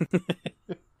files.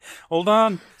 Hold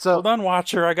on,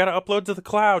 Watcher. I gotta upload to the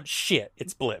cloud. Shit,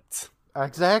 it's blipped.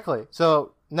 Exactly.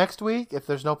 So next week, if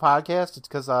there's no podcast, it's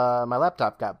because my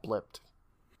laptop got blipped.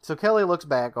 So Kelly looks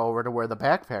back over to where the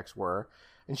backpacks were,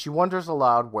 and she wonders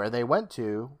aloud where they went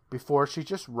to before she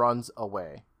just runs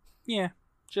away. Yeah,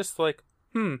 just like,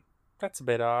 that's a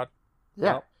bit odd.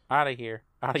 Yeah. Well, out of here.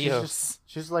 Adios.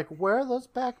 She's like, where are those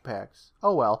backpacks?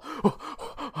 Oh, well.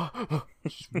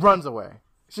 She runs away.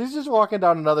 She's just walking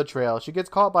down another trail. She gets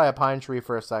caught by a pine tree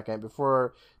for a second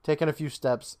before taking a few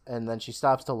steps, and then she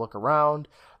stops to look around.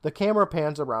 The camera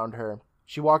pans around her.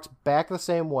 She walks back the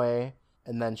same way,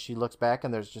 and then she looks back,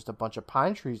 and there's just a bunch of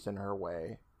pine trees in her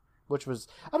way, which was,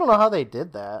 I don't know how they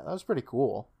did that. That was pretty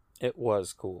cool. It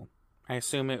was cool. I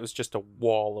assume it was just a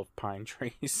wall of pine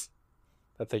trees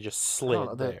that they just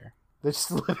slid there. They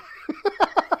slid.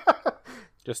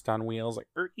 Just on wheels, like,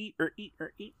 eat.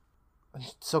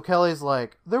 So Kelly's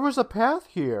like, there was a path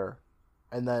here.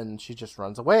 And then she just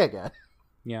runs away again.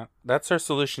 Yeah, that's her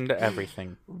solution to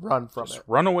everything. Run from just it.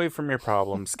 Run away from your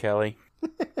problems, Kelly.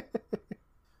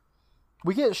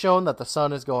 We get shown that the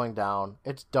sun is going down.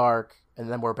 It's dark.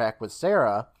 And then we're back with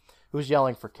Sarah, who's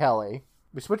yelling for Kelly.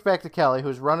 We switch back to Kelly,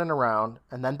 who's running around.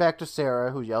 And then back to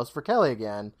Sarah, who yells for Kelly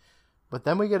again. But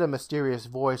then we get a mysterious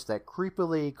voice that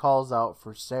creepily calls out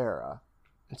for Sarah.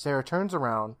 And Sarah turns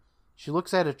around. She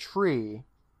looks at a tree,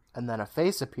 and then a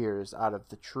face appears out of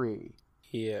the tree.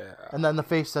 Yeah. And then the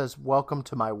face says, "Welcome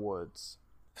to my woods."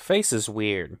 The face is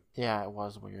weird. Yeah, it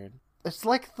was weird. It's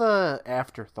like the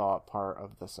afterthought part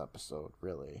of this episode,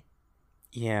 really.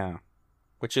 Yeah,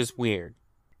 which is weird.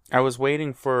 I was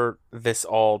waiting for this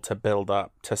all to build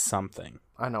up to something.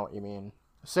 I know what you mean.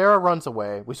 Sarah runs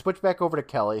away. We switch back over to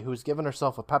Kelly, who's given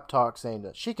herself a pep talk saying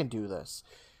that she can do this.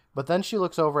 But then she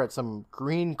looks over at some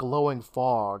green glowing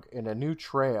fog in a new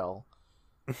trail,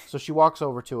 So she walks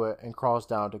over to it and crawls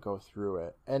down to go through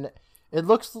it. And it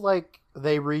looks like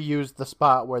they reused the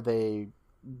spot where they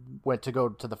went to go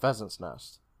to the pheasant's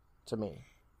nest, to me.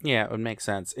 Yeah, it would make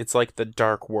sense. It's like the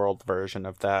Dark World version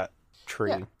of that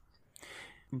tree. Yeah.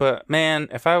 But, man,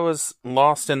 if I was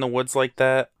lost in the woods like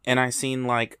that, and I seen,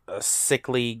 like, a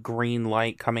sickly green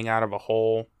light coming out of a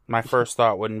hole, my first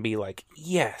thought wouldn't be like,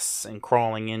 yes, and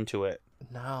crawling into it.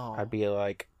 No. I'd be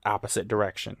like, opposite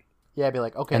direction. Yeah, I'd be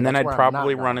like, okay. And then I'd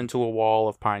probably run into a wall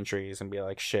of pine trees and be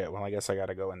like, shit, well, I guess I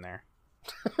gotta go in there.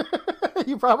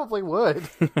 You probably would.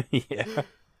 Yeah.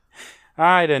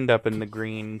 I'd end up in the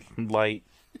green light.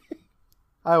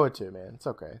 I would too, man. It's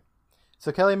okay.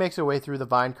 So Kelly makes her way through the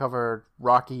vine-covered,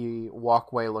 rocky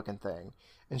walkway-looking thing,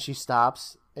 and she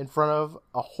stops in front of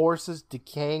a horse's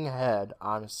decaying head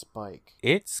on a spike.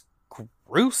 It's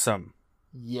gruesome.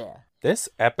 Yeah. This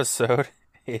episode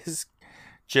is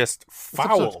just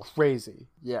foul. This episode's crazy.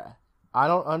 Yeah. I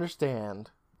don't understand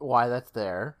why that's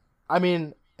there. I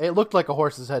mean, it looked like a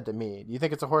horse's head to me. Do you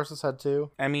think it's a horse's head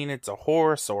too? I mean, it's a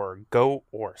horse or a goat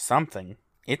or something.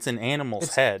 It's an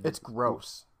animal's head. It's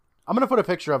gross. I'm going to put a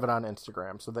picture of it on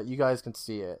Instagram so that you guys can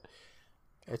see it.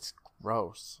 It's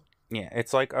gross. Yeah,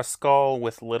 it's like a skull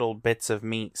with little bits of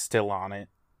meat still on it.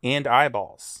 And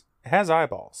eyeballs. It has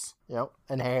eyeballs. Yep,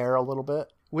 and hair a little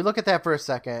bit. We look at that for a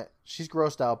second. She's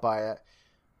grossed out by it.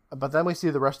 But then we see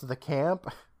the rest of the camp.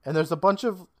 And there's a bunch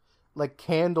of, like,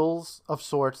 candles of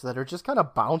sorts that are just kind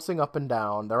of bouncing up and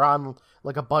down. They're on,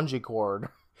 like, a bungee cord.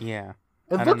 Yeah.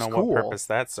 I don't know what purpose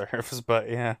that serves, but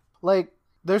yeah. Like,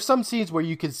 there's some scenes where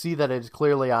you can see that it's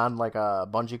clearly on, like, a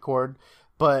bungee cord.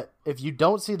 But if you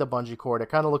don't see the bungee cord, it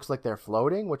kind of looks like they're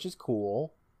floating, which is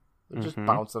cool. They're just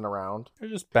bouncing around. They're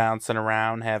just bouncing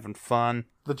around, having fun.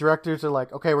 The directors are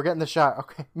like, okay, we're getting the shot.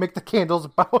 Okay, make the candles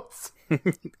bounce.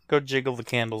 Go jiggle the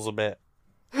candles a bit.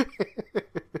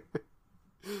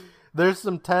 There's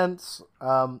some tents,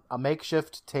 a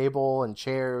makeshift table and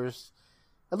chairs.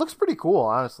 It looks pretty cool,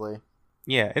 honestly.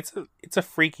 Yeah, it's a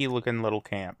freaky looking little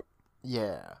camp.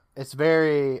 Yeah, it's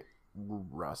very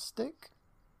rustic.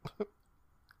 I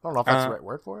don't know if that's the right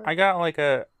word for it. I got like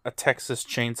a Texas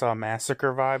Chainsaw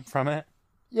Massacre vibe from it.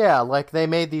 Yeah, like they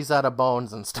made these out of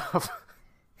bones and stuff.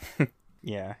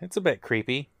 Yeah, it's a bit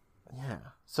creepy. Yeah.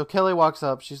 So Kelly walks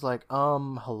up. She's like,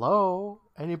 hello?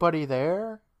 Anybody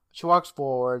there? She walks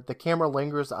forward. The camera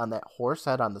lingers on that horse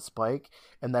head on the spike,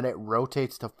 and then it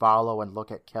rotates to follow and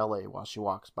look at Kelly while she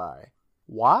walks by.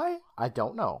 Why? I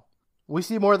don't know. We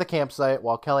see more of the campsite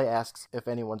while Kelly asks if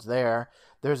anyone's there.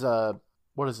 There's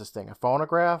what is this thing? A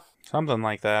phonograph? Something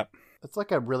like that. It's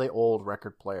like a really old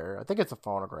record player. I think it's a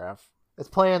phonograph. It's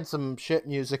playing some shit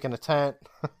music in a tent.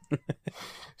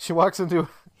 She walks into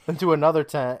another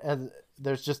tent, and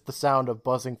there's just the sound of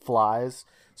buzzing flies.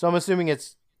 So I'm assuming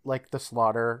it's like the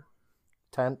slaughter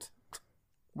tent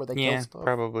where they kill stuff.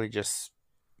 Probably just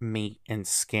meat and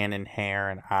skin and hair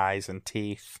and eyes and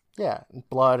teeth. Yeah, and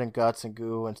blood and guts and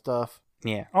goo and stuff.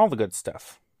 Yeah, all the good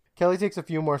stuff. Kelly takes a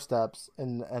few more steps,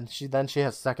 and she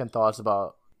has second thoughts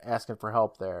about asking for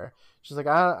help there. She's like,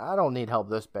 I don't need help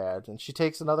this bad. And she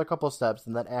takes another couple steps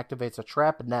and then activates a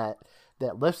trap net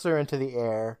that lifts her into the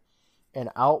air, and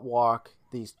out walk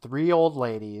these three old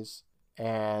ladies,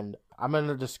 and I'm going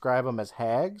to describe them as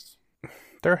hags.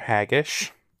 They're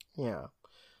haggish. Yeah.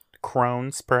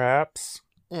 Crones, perhaps.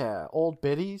 Yeah, old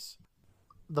biddies.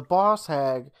 The boss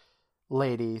hag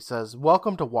lady says,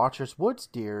 "Welcome to Watcher's Woods,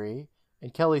 dearie,"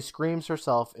 and Kelly screams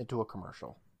herself into a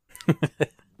commercial.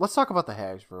 Let's talk about the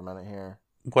hags for a minute here.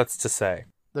 What's to say?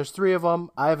 There's three of them.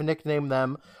 I have nicknamed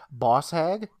them Boss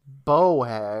Hag, Bow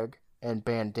Hag, and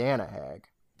Bandana Hag.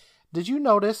 Did you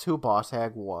notice who Boss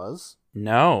Hag was?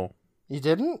 No. You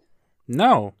didn't?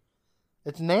 No.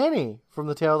 It's Nanny from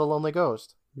The Tale of the Lonely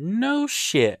Ghost. No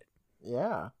shit.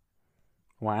 Yeah.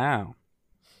 Wow.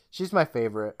 She's my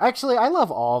favorite. Actually, I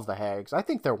love all of the hags. I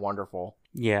think they're wonderful.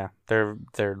 Yeah, they're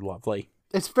lovely.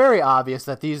 It's very obvious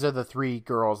that these are the three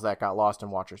girls that got lost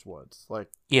in Watcher's Woods.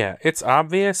 Yeah, it's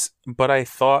obvious, but I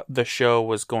thought the show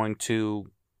was going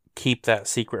to keep that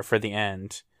secret for the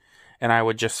end. And I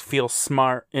would just feel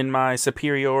smart in my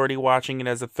superiority watching it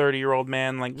as a 30-year-old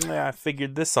man, like, I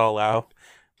figured this all out.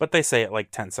 But they say it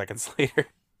like 10 seconds later.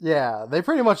 Yeah, they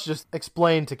pretty much just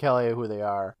explain to Kelly who they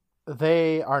are.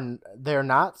 They're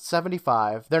not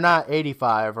 75, they're not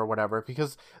 85 or whatever,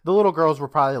 because the little girls were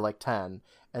probably like 10,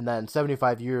 and then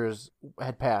 75 years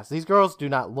had passed. These girls do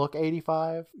not look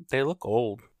 85. They look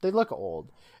old. They look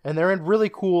old. And they're in really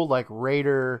cool, like,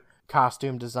 Raider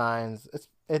costume designs.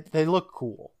 They look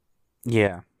cool.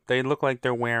 Yeah, they look like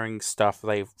they're wearing stuff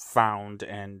they've found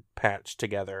and patched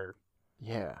together.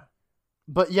 Yeah.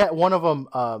 But yet one of them,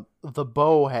 the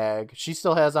bow hag, she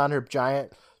still has on her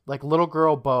giant, like, little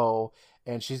girl bow,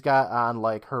 and she's got on,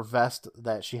 like, her vest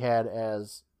that she had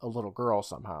as a little girl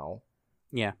somehow.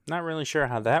 Yeah, not really sure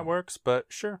how that works, but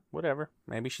sure, whatever.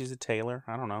 Maybe she's a tailor.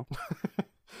 I don't know.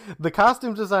 The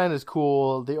costume design is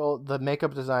cool. The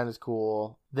makeup design is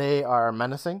cool. They are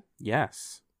menacing.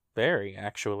 Yes, very,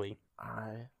 actually.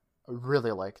 I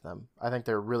really like them. I think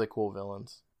they're really cool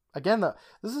villains. Again,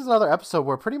 this is another episode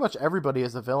where pretty much everybody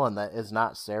is a villain that is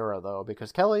not Sarah, though,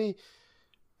 because Kelly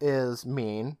is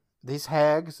mean. These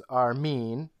hags are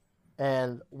mean,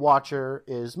 and Watcher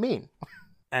is mean.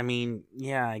 I mean,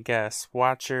 yeah, I guess.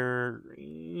 Watcher,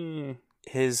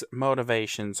 his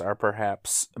motivations are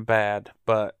perhaps bad,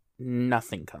 but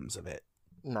nothing comes of it.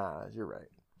 Nah, you're right.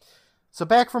 So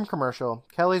back from commercial,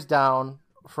 Kelly's down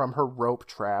from her rope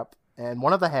trap, and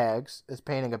one of the hags is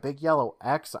painting a big yellow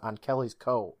X on Kelly's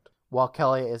coat, while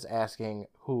Kelly is asking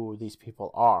who these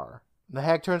people are. The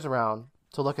hag turns around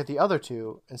to look at the other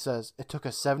two and says, "It took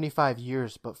us 75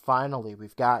 years, but finally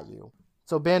we've got you."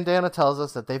 So Bandana tells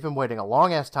us that they've been waiting a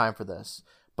long-ass time for this,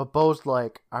 but Bo's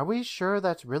like, "Are we sure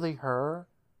that's really her?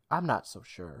 I'm not so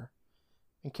sure."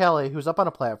 And Kelly, who's up on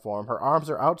a platform, her arms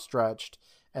are outstretched,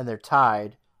 and they're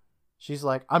tied. She's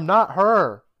like, "I'm not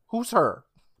her. Who's her?"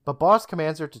 But Boss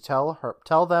commands her to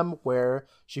tell them where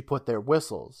she put their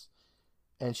whistles.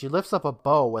 And she lifts up a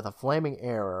bow with a flaming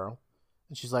arrow.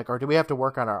 And she's like, "Or do we have to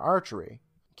work on our archery?"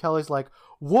 Kelly's like,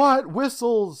 "What?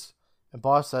 Whistles?" And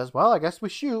Boss says, "Well, I guess we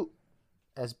shoot."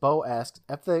 As Bo asks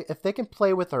if they can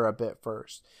play with her a bit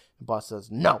first. And Boss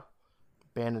says, "No."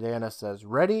 Bandana says,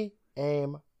 "Ready,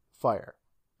 aim, fire."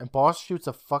 And Boss shoots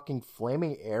a fucking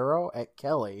flaming arrow at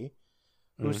Kelly,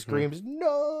 who screams,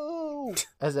 "No!"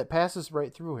 as it passes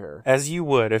right through her. As you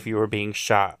would if you were being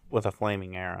shot with a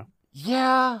flaming arrow.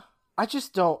 Yeah, I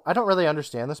don't really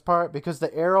understand this part, because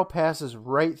the arrow passes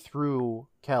right through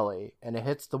Kelly, and it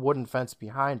hits the wooden fence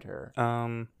behind her.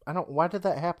 Why did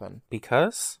that happen?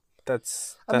 Because?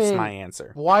 That's my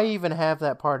answer. Why even have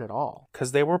that part at all?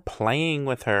 Because they were playing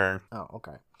with her. Oh,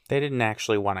 okay. They didn't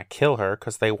actually want to kill her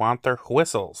because they want their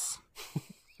whistles.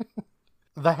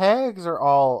 The hags are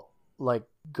all, like,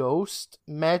 ghost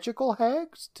magical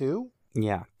hags, too?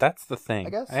 Yeah, that's the thing. I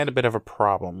guess. I had a bit of a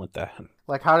problem with that.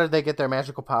 Like, how did they get their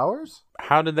magical powers?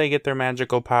 How did they get their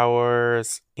magical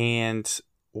powers, and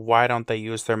why don't they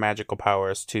use their magical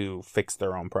powers to fix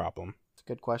their own problem? It's a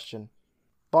good question.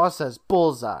 Boss says,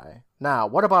 "Bullseye. Now,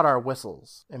 what about our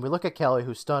whistles?" And we look at Kelly,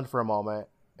 who's stunned for a moment,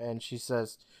 and she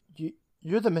says,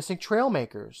 You're the missing trail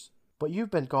makers, but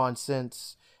you've been gone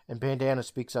since..." And Bandana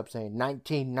speaks up saying,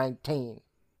 1919.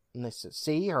 And they say,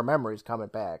 "See, her memory's coming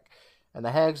back." And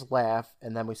the hags laugh,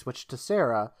 and then we switch to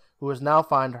Sarah, who has now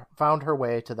found her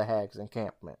way to the hags'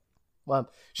 encampment. Well,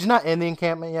 she's not in the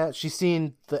encampment yet. She's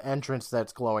seen the entrance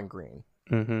that's glowing green.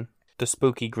 Mm-hmm. The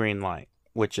spooky green light,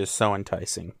 which is so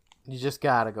enticing. You just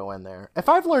gotta go in there. If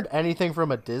I've learned anything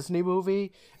from a Disney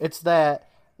movie, it's that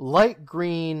light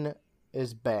green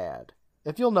is bad.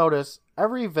 If you'll notice,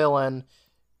 every villain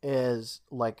is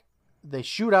like, they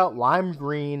shoot out lime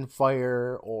green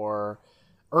fire, or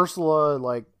Ursula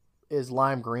like is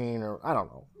lime green, or I don't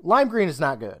know. Lime green is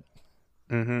not good.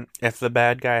 Mm-hmm. If the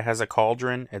bad guy has a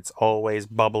cauldron, it's always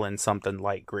bubbling something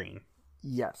light green.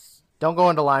 Yes. Don't go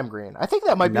into lime green. I think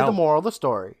that might be the moral of the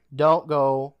story. Don't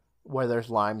go where there's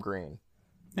lime green.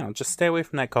 No, just stay away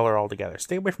from that color altogether.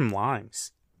 Stay away from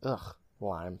limes. Ugh,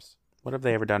 limes. What have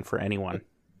they ever done for anyone?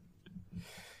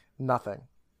 Nothing.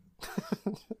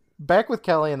 Back with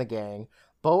Kelly and the gang,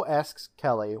 Bo asks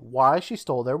Kelly why she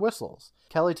stole their whistles.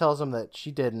 Kelly tells him that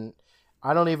she didn't.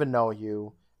 "I don't even know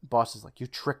you." Boss is like, "You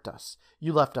tricked us.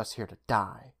 You left us here to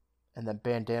die." And then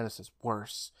Bandana says,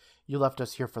 "Worse. You left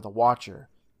us here for the Watcher."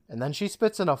 And then she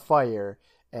spits in a fire,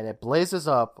 and it blazes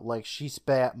up like she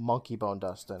spat monkey bone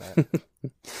dust in it.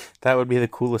 That would be the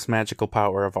coolest magical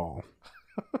power of all.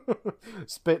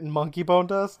 Spitting monkey bone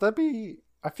dust?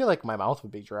 I feel like my mouth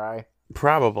would be dry.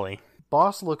 Probably.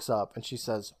 Boss looks up and she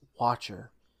says,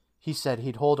 "Watcher. He said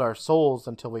he'd hold our souls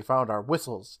until we found our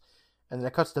whistles." And then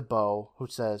it cuts to Bo, who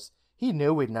says, "He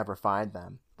knew we'd never find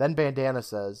them." Then Bandana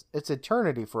says, "It's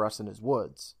eternity for us in his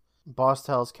woods." Boss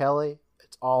tells Kelly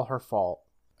it's all her fault.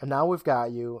 "And now we've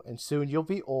got you, and soon you'll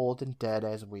be old and dead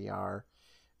as we are."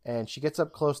 And she gets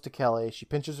up close to Kelly. She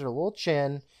pinches her little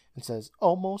chin and says,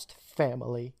 "Almost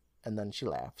family." And then she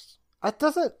laughs. It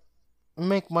doesn't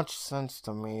make much sense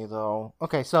to me, though.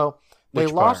 Okay, so they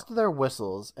lost their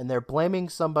whistles, and they're blaming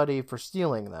somebody for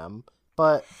stealing them.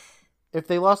 But if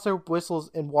they lost their whistles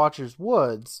in Watcher's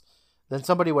Woods, then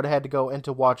somebody would have had to go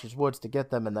into Watcher's Woods to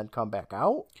get them and then come back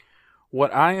out?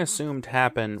 What I assumed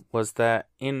happened was that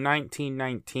in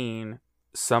 1919,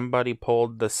 somebody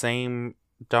pulled the same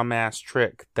dumbass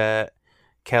trick that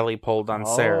Kelly pulled on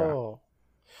Sarah. Oh.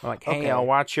 Like, hey, Okay. I'll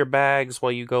watch your bags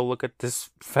while you go look at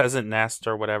this pheasant nest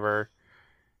or whatever.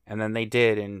 And then they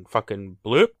did and fucking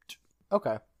blooped.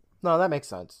 Okay. No, that makes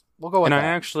sense. We'll go with And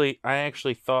that. I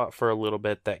actually thought for a little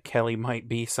bit that Kelly might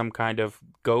be some kind of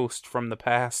ghost from the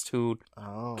past who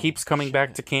keeps coming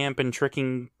back to camp and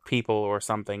tricking people or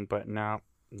something, but no,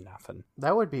 nothing.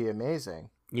 That would be amazing.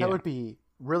 Yeah. That would be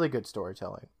really good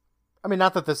storytelling. I mean,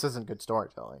 not that this isn't good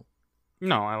storytelling.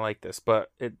 No, I like this,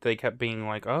 but they kept being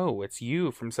like, oh, it's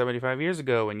you from 75 years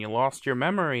ago and you lost your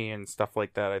memory and stuff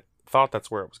like that. I thought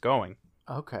that's where it was going.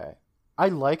 Okay. I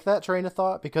like that train of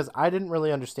thought because I didn't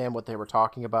really understand what they were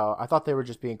talking about. I thought they were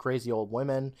just being crazy old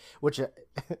women, which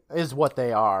is what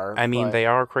they are. I mean, they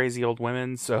are crazy old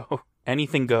women, so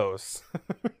anything goes.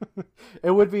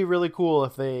 It would be really cool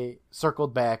if they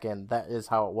circled back and that is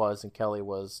how it was and Kelly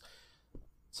was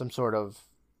some sort of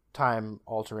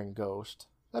time-altering ghost.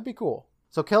 That'd be cool.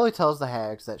 So Kelly tells the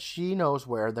hags that she knows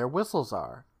where their whistles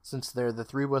are, since they're the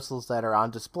 3 whistles that are on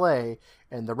display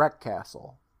in the wreck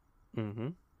castle. Mm-hmm.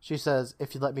 She says,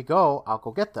 if you let me go, I'll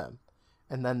go get them.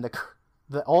 And then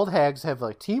the old hags have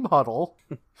a team huddle,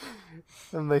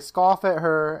 and they scoff at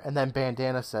her, and then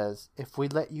Bandana says, if we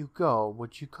let you go,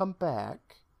 would you come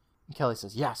back? And Kelly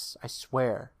says, yes, I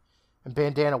swear. And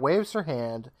Bandana waves her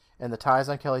hand, and the ties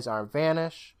on Kelly's arm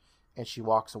vanish, and she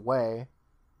walks away.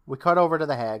 We cut over to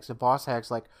the hags, and Boss Hag's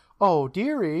like, oh,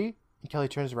 dearie. And Kelly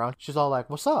turns around. She's all like,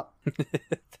 what's up?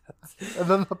 And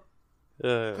then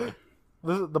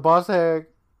the Boss Hag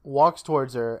walks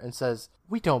towards her and says,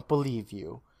 we don't believe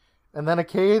you. And then a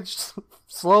cage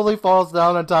slowly falls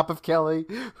down on top of Kelly,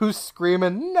 who's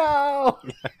screaming, no!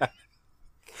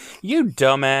 You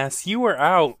dumbass, you were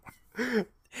out.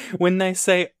 When they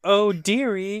say, oh,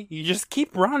 dearie, you just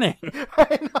keep running.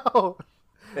 I know.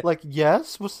 Like,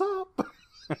 yes, what's up?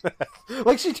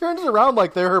 Like, she turns around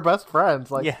like they're her best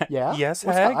friends. Like, yeah? Yes,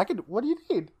 what's hag? up? What do you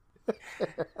need?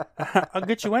 I'll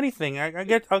get you anything.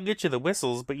 I'll get you the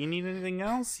whistles, but you need anything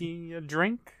else? You a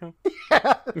drink?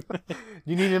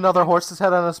 You need another horse's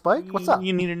head on a spike? What's up?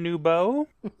 You need a new bow?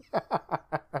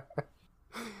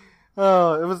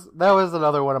 Oh, that was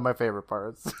another one of my favorite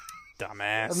parts.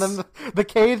 Dumbass. And then the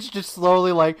cage just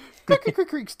slowly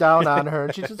creaks down on her,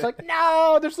 and she's just like,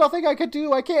 no, there's nothing I could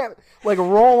do. I can't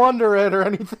roll under it or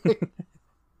anything.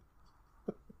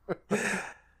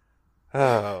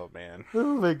 Oh, man.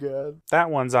 Oh, my God. That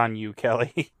one's on you,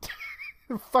 Kelly.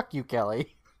 Fuck you,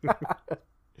 Kelly.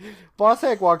 Boss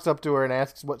Hag walks up to her and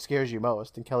asks what scares you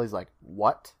most, and Kelly's like,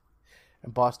 what?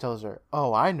 And Boss tells her,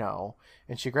 oh, I know.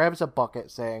 And she grabs a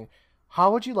bucket saying,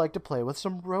 how would you like to play with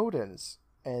some rodents?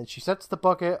 And she sets the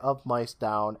bucket of mice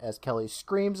down as Kelly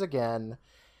screams again.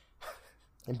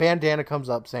 And Bandana comes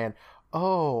up saying,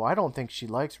 oh, I don't think she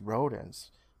likes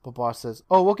rodents. But Boss says,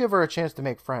 oh, we'll give her a chance to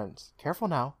make friends. Careful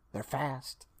now. They're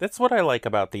fast. That's what I like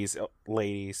about these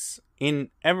ladies. In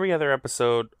every other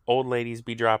episode, old ladies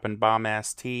be dropping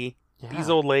bomb-ass tea. Yeah. These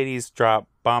old ladies drop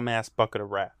bomb-ass bucket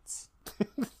of rats.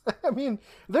 I mean,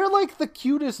 they're like the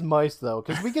cutest mice, though,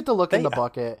 because we get to look in the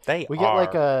bucket. We get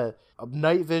like a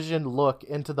night vision look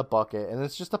into the bucket, and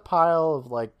it's just a pile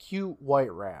of cute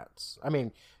white rats. I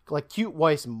mean, cute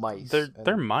white mice.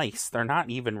 They're mice. They're not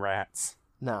even rats.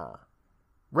 Nah.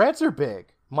 Rats are big.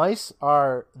 Mice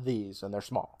are these, and they're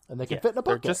small, and they can fit in a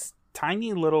bucket. They're just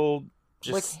tiny little,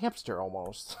 like hamster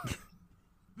almost.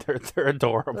 they're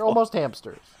adorable. They're almost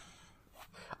hamsters.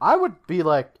 I would be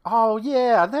like, oh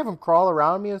yeah, I'd have them crawl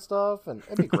around me and stuff, and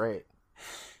it'd be great.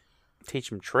 Teach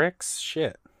them tricks,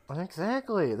 shit.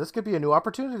 Exactly. This could be a new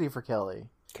opportunity for Kelly.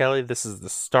 Kelly, this is the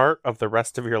start of the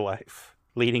rest of your life,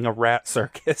 leading a rat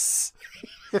circus.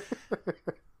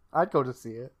 I'd go to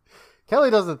see it. Kelly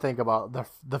doesn't think about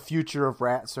the future of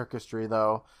rat circusry,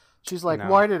 though. She's like,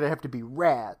 why did it have to be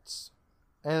rats?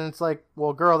 And it's like,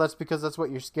 well, girl, that's because that's what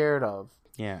you're scared of.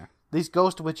 Yeah. These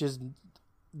ghost witches,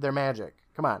 they're magic.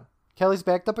 Come on. Kelly's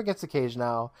backed up against the cage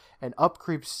now, and up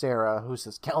creeps Sarah, who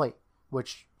says, Kelly,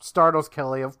 which startles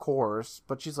Kelly, of course.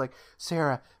 But she's like,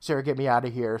 Sarah, get me out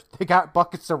of here. They got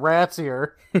buckets of rats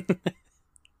here.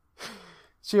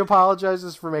 She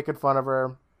apologizes for making fun of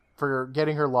her, for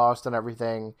getting her lost and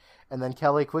everything. And then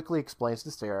Kelly quickly explains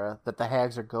to Sarah that the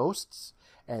hags are ghosts,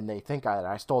 and they think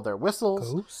I stole their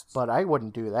whistles, Ghosts? But I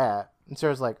wouldn't do that. And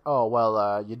Sarah's like, oh,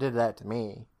 well, you did that to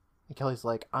me. And Kelly's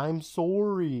like, I'm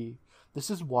sorry. This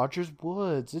is Watcher's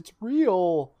Woods. It's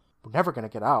real. We're never going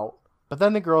to get out. But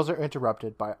then the girls are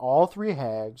interrupted by all 3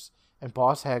 hags, and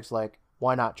Boss Hag's like,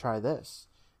 why not try this?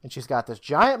 And she's got this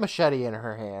giant machete in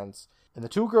her hands, and the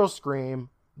 2 girls scream,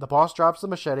 The boss drops the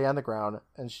machete on the ground,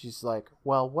 and she's like,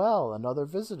 well, another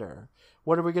visitor.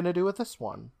 What are we going to do with this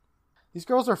one? These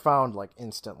girls are found, like,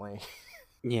 instantly.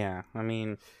 Yeah, I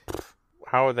mean,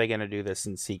 how are they going to do this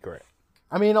in secret?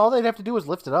 I mean, all they'd have to do is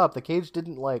lift it up. The cage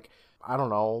didn't, like, I don't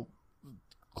know,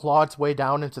 claw its way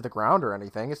down into the ground or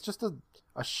anything. It's just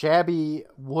a shabby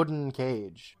wooden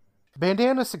cage.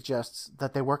 Bandana suggests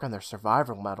that they work on their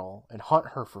survival medal and hunt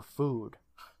her for food.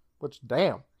 Which,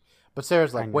 damn. But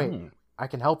Sarah's like, wait, I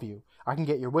can help you. I can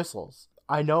get your whistles.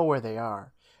 I know where they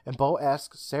are. And Bo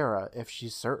asks Sarah if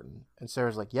she's certain. And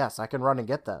Sarah's like, yes, I can run and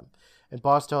get them. And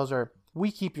Boss tells her, we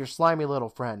keep your slimy little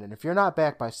friend, and if you're not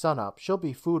back by sunup, she'll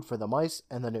be food for the mice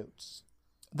and the newts.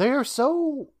 They are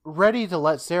so ready to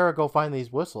let Sarah go find these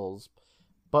whistles,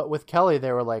 but with Kelly,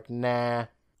 they were like, nah.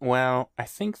 Well, I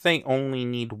think they only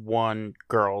need one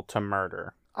girl to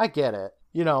murder. I get it.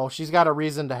 You know, she's got a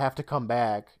reason to have to come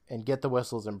back and get the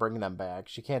whistles and bring them back.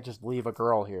 She can't just leave a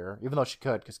girl here, even though she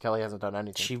could, because Kelly hasn't done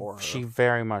anything for her. She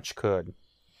very much could.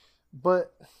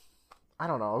 But, I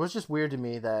don't know. It was just weird to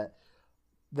me that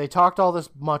they talked all this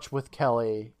much with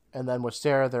Kelly, and then with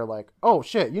Sarah, they're like, oh,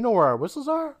 shit, you know where our whistles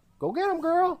are? Go get them,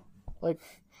 girl. Like,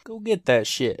 go get that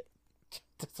shit.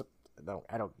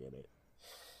 I don't get it.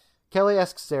 Kelly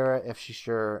asks Sarah if she's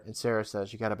sure, and Sarah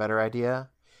says, you got a better idea?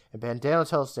 And Bandana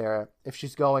tells Sarah, if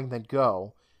she's going, then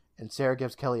go. And Sarah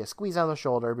gives Kelly a squeeze on the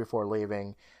shoulder before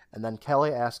leaving. And then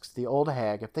Kelly asks the old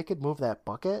hag if they could move that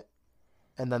bucket.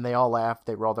 And then they all laugh,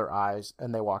 they roll their eyes,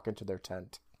 and they walk into their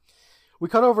tent. We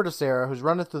cut over to Sarah, who's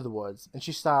running through the woods, and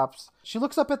she stops. She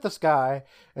looks up at the sky,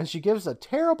 and she gives a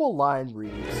terrible line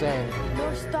read, saying,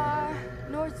 North Star,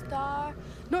 North Star,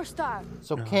 North Star.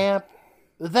 So camp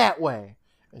that way.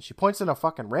 And she points in a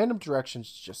fucking random direction.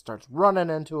 She just starts running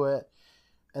into it.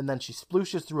 And then she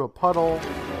splooshes through a puddle.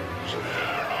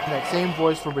 And that same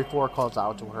voice from before calls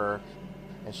out to her.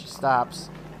 And she stops.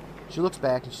 She looks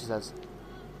back and she says,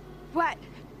 What?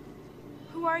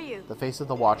 Who are you? The face of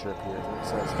the Watcher appears and it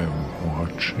says, I'm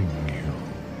watching you.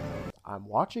 I'm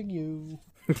watching you.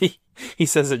 He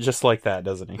says it just like that,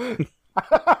 doesn't he?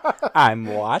 I'm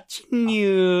watching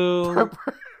you.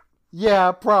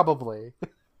 Yeah, probably.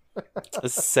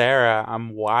 Sarah,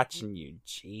 I'm watching you.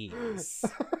 Jeez.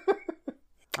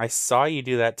 I saw you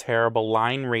do that terrible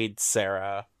line read,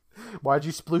 Sarah. Why'd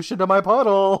you sploosh into my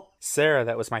puddle? Sarah,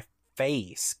 that was my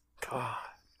face. God.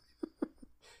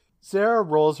 Sarah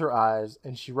rolls her eyes,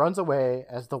 and she runs away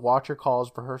as the Watcher calls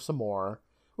for her some more,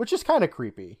 which is kind of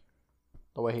creepy,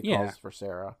 the way he calls for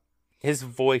Sarah. His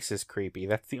voice is creepy.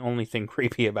 That's the only thing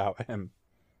creepy about him.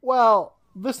 Well,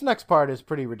 this next part is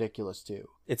pretty ridiculous, too.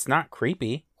 It's not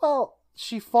creepy. Well,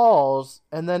 she falls,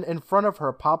 and then in front of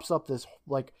her pops up this,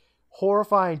 like,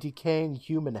 horrifying, decaying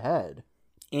human head.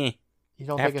 You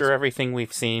don't After think it's... everything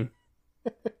we've seen.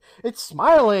 It's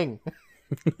smiling!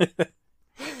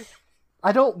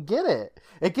 I don't get it.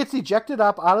 It gets ejected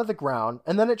up out of the ground,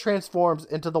 and then it transforms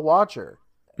into the Watcher.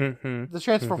 Mm-hmm. The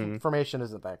transformation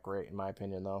isn't that great, in my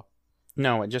opinion, though.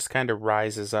 No, it just kind of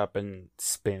rises up and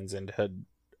spins into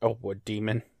a wood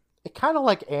demon. It kind of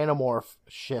like Animorph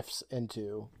shifts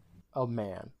into a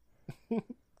man.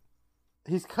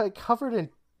 He's covered in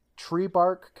tree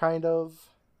bark, kind of.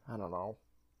 I don't know.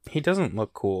 He doesn't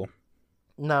look cool.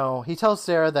 No, he tells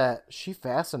Sarah that she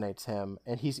fascinates him,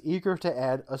 and he's eager to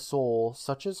add a soul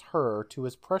such as her to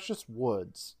his precious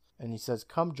woods. And he says,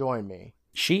 come join me.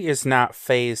 She is not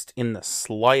fazed in the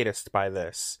slightest by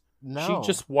this. No, she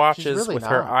just watches really with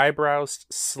her eyebrows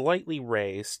slightly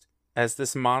raised as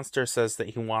this monster says that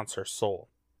he wants her soul.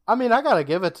 I mean, I gotta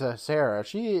give it to Sarah.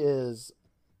 She's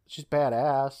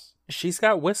badass. She's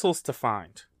got whistles to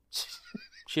find.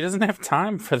 She doesn't have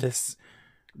time for this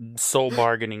soul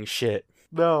bargaining shit.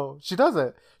 No, she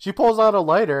doesn't. She pulls out a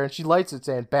lighter and she lights it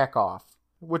saying, back off,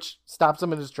 which stops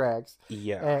him in his tracks.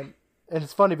 Yeah. And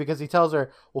it's funny because he tells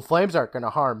her, well, flames aren't going to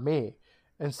harm me.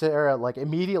 And Sarah, like,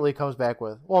 immediately comes back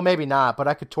with, well, maybe not, but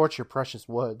I could torch your precious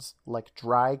woods like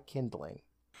dry kindling.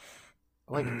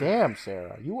 Like, damn,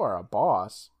 Sarah, you are a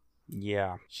boss.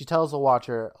 Yeah. She tells the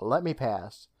Watcher, let me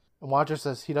pass. And Watcher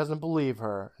says he doesn't believe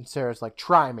her. And Sarah's like,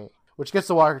 try me, which gets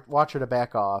the Watcher to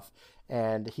back off.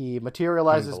 And he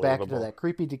materializes back into that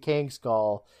creepy decaying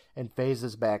skull and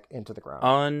phases back into the ground.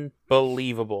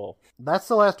 Unbelievable. That's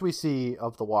the last we see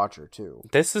of the Watcher, too.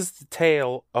 This is the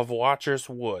tale of Watcher's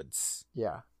Woods.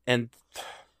 Yeah. And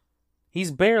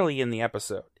he's barely in the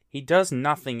episode. He does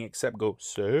nothing except go,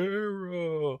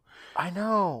 Sarah. I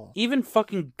know. Even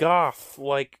fucking Goth,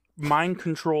 like, mind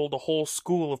controlled a whole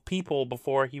school of people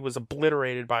before he was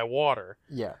obliterated by water.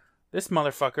 Yeah. This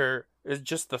motherfucker is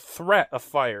just the threat of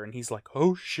fire, and he's like,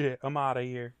 oh shit, I'm out of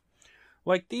here.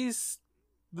 Like, these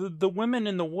the women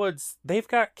in the woods, they've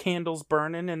got candles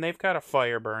burning and they've got a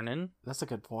fire burning. That's a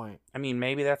good point. I mean,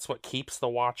 maybe that's what keeps the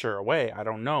Watcher away. I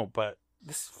don't know, but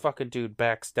this fucking dude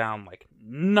backs down like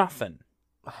nothing.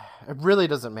 It really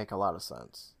doesn't make a lot of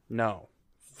sense. No.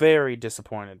 Very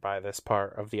disappointed by this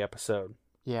part of the episode.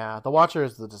 Yeah, the Watcher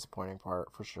is the disappointing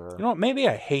part, for sure. You know what? Maybe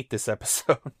I hate this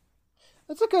episode.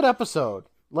 It's a good episode.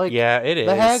 Like, yeah, it is.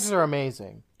 The hags are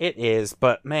amazing. It is,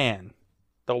 but man,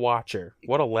 the Watcher.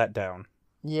 What a letdown.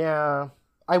 Yeah.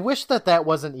 I wish that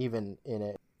wasn't even in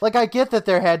it. Like, I get that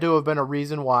there had to have been a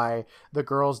reason why the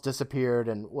girls disappeared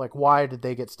and, like, why did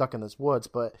they get stuck in this woods,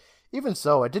 but even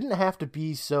so, it didn't have to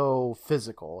be so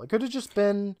physical. It could have just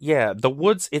been... Yeah, the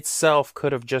woods itself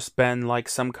could have just been, like,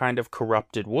 some kind of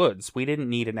corrupted woods. We didn't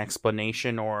need an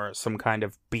explanation or some kind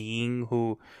of being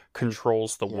who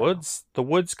controls the woods. The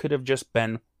woods could have just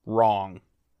been wrong.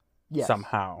 Yes.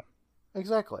 Somehow.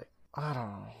 Exactly. I don't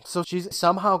know. So she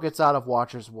somehow gets out of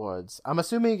Watcher's woods. I'm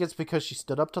assuming it's because she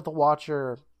stood up to the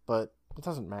Watcher, but it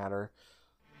doesn't matter.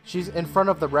 She's in front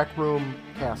of the Rec Room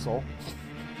castle.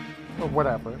 Or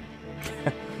whatever.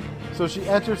 So she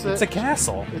enters it. It's a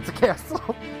castle. It's a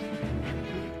castle.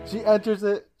 She enters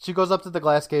it. She goes up to the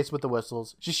glass case with the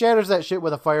whistles. She shatters that shit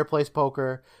with a fireplace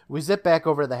poker. We zip back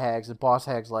over to the hags, and Boss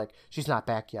Hag's like, she's not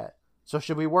back yet. So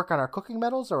should we work on our cooking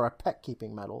medals or our pet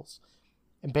keeping medals?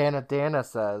 And Bandana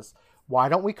says, why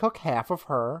don't we cook half of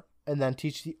her and then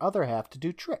teach the other half to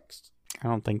do tricks? I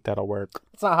don't think that'll work.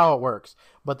 That's not how it works.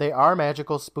 But they are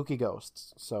magical, spooky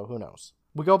ghosts, so who knows?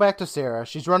 We go back to Sarah.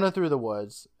 She's running through the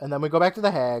woods. And then we go back to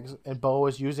the hags, and Bo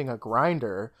is using a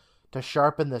grinder to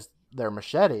sharpen their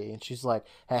machete. And she's like,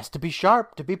 has to be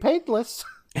sharp to be painless.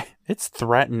 It's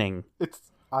threatening.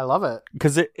 I love it.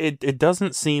 Because it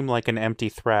doesn't seem like an empty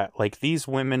threat. Like, these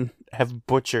women have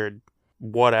butchered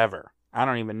whatever. I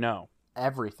don't even know.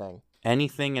 Everything.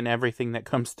 Anything and everything that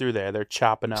comes through there, they're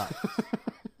chopping up.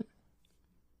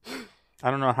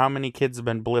 I don't know how many kids have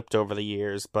been blipped over the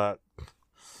years, but...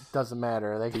 Doesn't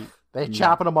matter. They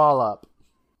chopping them all up.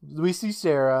 We see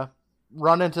Sarah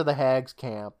run into the hags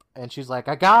camp, and she's like,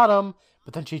 I got him!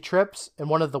 But then she trips, and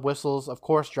one of the whistles, of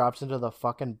course, drops into the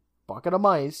fucking bucket of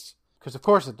mice. Because of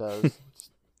course it does.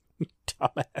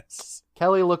 Dumbass.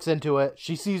 Kelly looks into it.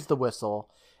 She sees the whistle.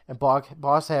 And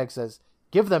Boss Hag says,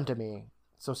 give them to me.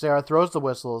 So Sarah throws the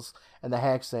whistles, and the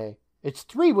hags say, it's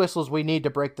 3 whistles we need to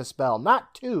break the spell,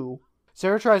 not 2.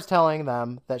 Sarah tries telling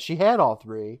them that she had all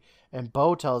 3, and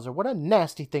Bo tells her what a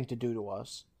nasty thing to do to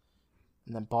us.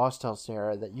 And then Boss tells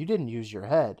Sarah that you didn't use your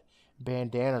head.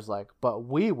 Bandana's like, but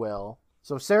we will.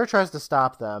 So Sarah tries to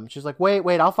stop them. She's like,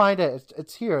 wait, I'll find it.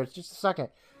 It's here. It's just a second.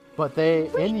 But they,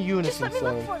 in unison, say...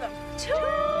 Look for them.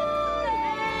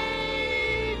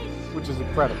 Which is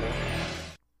incredible.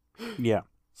 Yeah.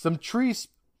 Some trees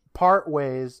part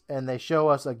ways, and they show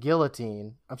us a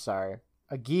guillotine of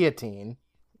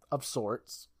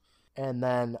sorts. And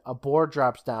then a board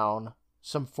drops down,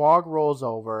 some fog rolls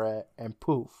over it, and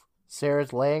poof,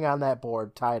 Sarah's laying on that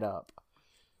board, tied up.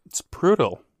 It's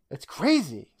brutal. It's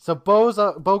crazy. So Bo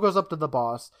goes up to the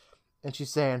boss, and she's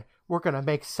saying, we're going to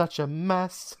make such a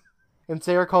mess. And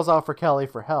Sarah calls out for Kelly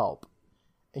for help.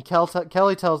 And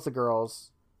Kelly tells the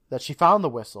girls that she found the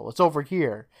whistle. It's over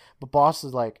here. But Boss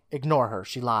is like, ignore her.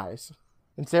 She lies.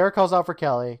 And Sarah calls out for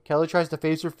Kelly. Kelly tries to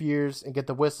face her fears and get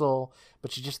the whistle,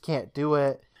 but she just can't do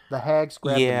it. The hags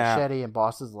grab the machete, and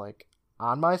Boss is like,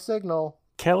 on my signal.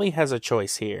 Kelly has a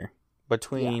choice here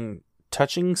between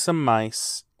touching some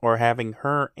mice or having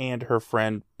her and her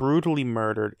friend brutally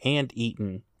murdered and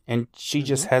eaten. And she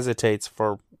just hesitates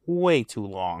for way too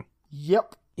long.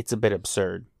 Yep. It's a bit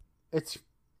absurd. It's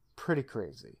pretty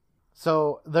crazy.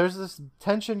 So there's this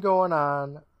tension going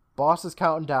on. Boss is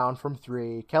counting down from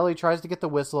 3. Kelly tries to get the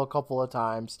whistle a couple of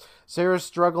times. Sarah's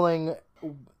struggling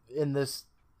in this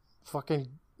fucking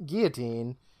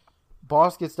guillotine.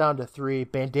 Boss gets down to 3.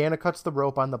 Bandana cuts the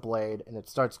rope on the blade, and it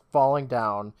starts falling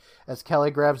down as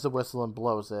Kelly grabs the whistle and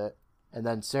blows it. And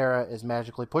then Sarah is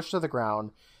magically pushed to the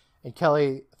ground, and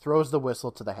Kelly throws the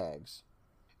whistle to the hags.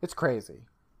 It's crazy.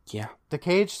 Yeah. The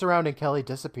cage surrounding Kelly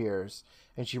disappears,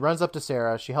 and she runs up to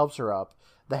Sarah. She helps her up.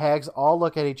 The hags all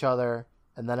look at each other,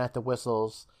 and then at the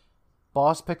whistles.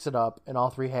 Boss picks it up, and all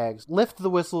 3 hags lift the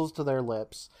whistles to their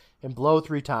lips and blow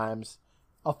 3 times.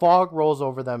 A fog rolls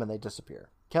over them, and they disappear.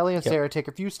 Kelly and Sarah take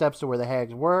a few steps to where the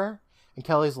hags were, and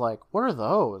Kelly's like, what are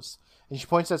those? And she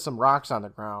points at some rocks on the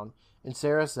ground, and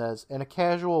Sarah says, in a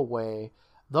casual way,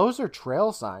 those are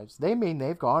trail signs. They mean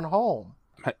they've gone home.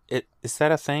 Is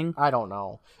that a thing? I don't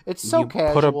know. It's so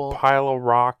casual. Put a pile of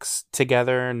rocks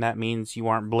together, and that means you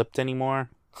aren't blipped anymore?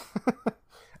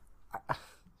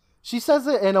 She says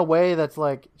it in a way that's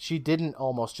like she didn't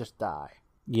almost just die.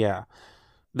 Yeah.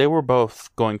 They were both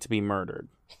going to be murdered.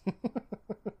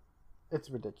 It's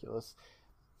ridiculous.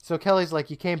 So Kelly's like,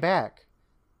 you came back.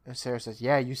 And Sarah says,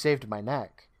 yeah, you saved my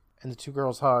neck. And the two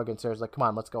girls hug, and Sarah's like, come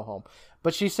on, let's go home.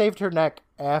 But she saved her neck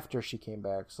after she came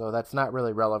back, so that's not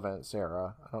really relevant,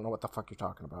 Sarah. I don't know what the fuck you're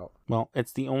talking about. Well,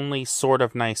 it's the only sort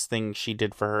of nice thing she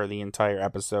did for her the entire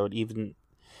episode, even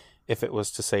if it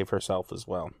was to save herself as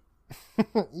well.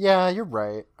 Yeah, you're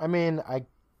right. I mean,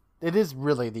 it is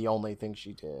really the only thing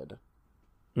she did.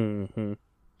 Mm-hmm.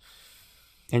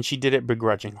 And she did it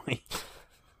begrudgingly.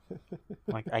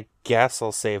 Like, I guess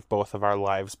I'll save both of our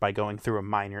lives by going through a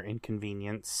minor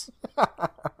inconvenience.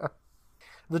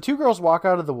 The two girls walk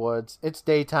out of the woods. It's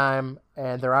daytime,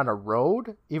 and they're on a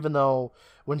road, even though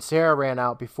when Sarah ran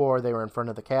out before, they were in front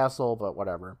of the castle, but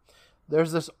whatever.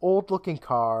 There's this old-looking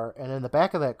car, and in the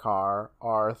back of that car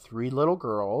are three little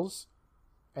girls,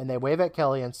 and they wave at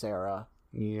Kelly and Sarah.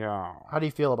 Yeah. How do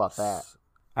you feel about that?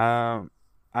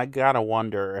 I gotta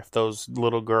wonder if those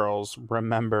little girls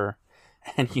remember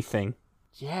anything.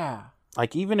 Yeah.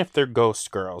 Like, even if they're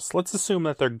ghost girls, let's assume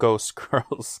that they're ghost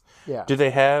girls. Yeah. Do they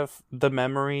have the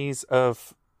memories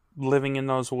of living in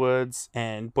those woods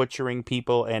and butchering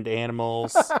people and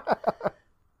animals?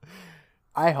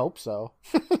 I hope so.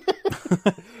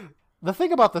 The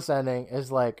thing about this ending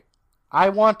is, like, I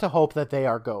want to hope that they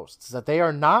are ghosts, that they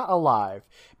are not alive,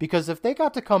 because if they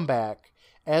got to come back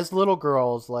as little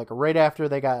girls, like, right after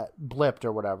they got blipped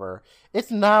or whatever,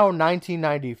 it's now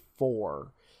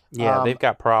 1994. Yeah, they've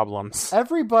got problems.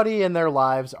 Everybody in their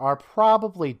lives are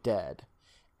probably dead.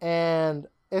 And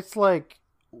it's like,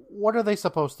 what are they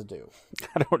supposed to do?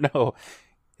 I don't know.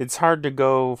 It's hard to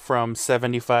go from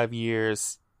 75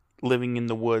 years living in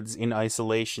the woods in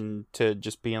isolation to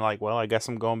just being like, well, I guess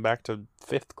I'm going back to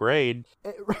 5th grade.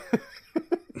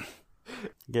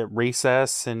 Get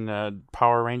recess and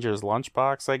Power Rangers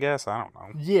lunchbox, I guess. I don't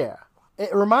know. Yeah.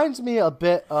 It reminds me a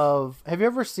bit of, have you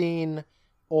ever seen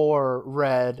or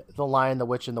read The Lion, the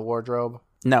Witch, and the Wardrobe?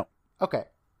 No. Okay.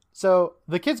 So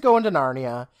the kids go into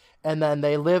Narnia, and then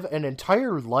they live an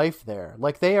entire life there.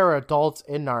 Like, they are adults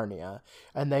in Narnia,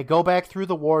 and they go back through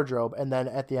the wardrobe, and then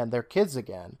at the end, they're kids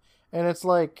again. And it's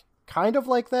like, kind of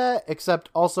like that, except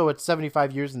also it's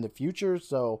 75 years in the future,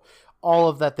 so all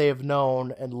of that they have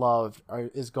known and loved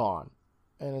is gone.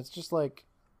 And it's just like,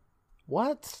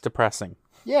 what? It's depressing.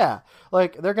 Yeah.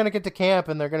 Like, they're going to get to camp,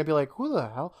 and they're going to be like, who the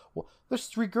hell? Well, there's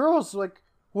three girls. Like,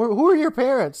 who are your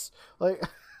parents? Like,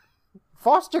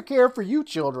 foster care for you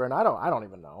children. I don't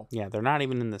even know. Yeah, they're not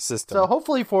even in the system. So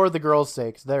hopefully for the girls'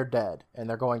 sakes, they're dead, and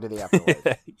they're going to the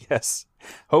afterlife. Yes.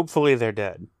 Hopefully they're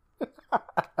dead.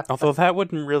 Although that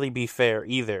wouldn't really be fair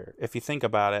either. If you think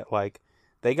about it, like,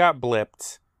 they got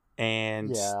blipped,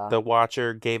 and the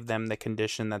Watcher gave them the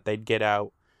condition that they'd get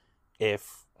out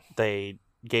if they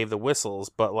gave the whistles.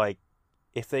 But, like,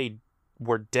 if they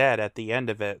were dead at the end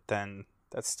of it, then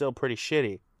that's still pretty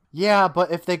shitty. Yeah,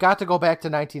 but if they got to go back to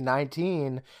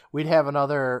 1919, we'd have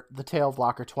another The Tale of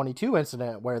Locker 22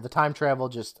 incident where the time travel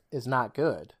just is not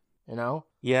good, you know?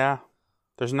 Yeah.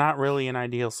 There's not really an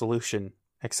ideal solution,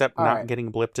 except not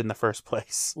getting blipped in the first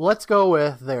place. Let's go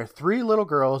with their three little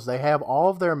girls. They have all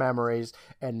of their memories,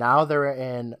 and now they're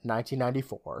in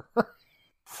 1994.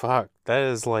 Fuck, that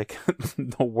is like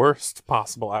the worst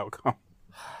possible outcome.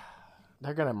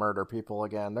 They're going to murder people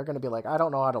again. They're going to be like, I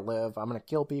don't know how to live. I'm going to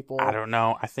kill people. I don't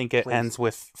know. I think it ends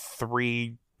with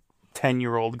 3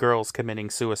 10-year-old girls committing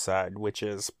suicide, which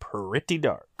is pretty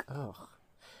dark. Ugh.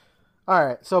 All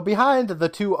right, so behind the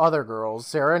two other girls,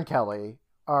 Sarah and Kelly,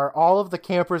 are all of the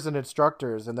campers and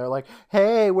instructors, and they're like,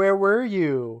 hey, where were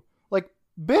you? Like,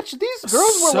 bitch, these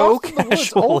girls were lost in the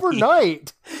woods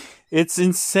overnight. It's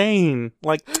insane.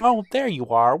 Like, oh, there you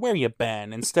are. Where you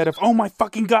been? Instead of, oh my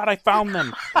fucking God, I found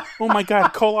them. Oh my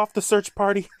God, call off the search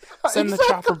party. Send the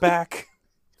chopper back.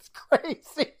 It's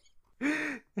crazy.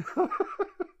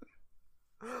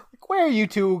 Like, where are you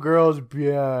two girls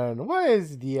been? What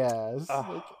is this?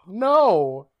 Like,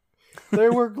 no. They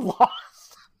were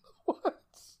lost in the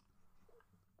woods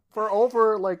for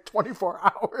over, like, 24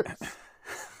 hours.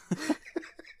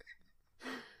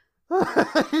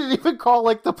 I didn't even call,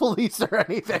 like, the police or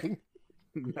anything.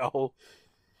 No.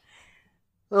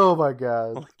 Oh my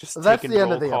God. Like, just that's the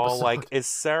end of the call, episode. like, is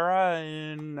Sarah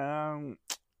and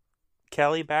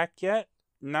Kelly back yet?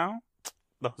 No?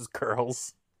 Those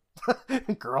girls.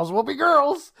 Girls will be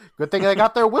girls. Good thing they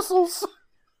got their whistles.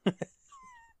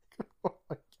 Oh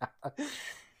my God.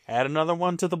 Add another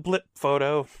one to the blip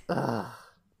photo.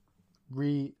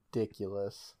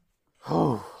 Ridiculous.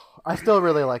 I still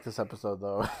really like this episode,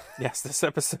 though. Yes, this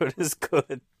episode is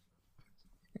good.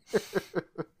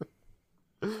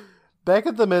 Back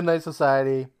at the Midnight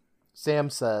Society, Sam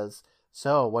says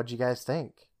So, what'd you guys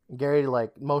think? And Gary,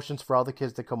 like, motions for all the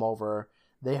kids to come over.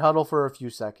 They huddle for a few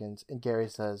seconds, and Gary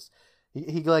says,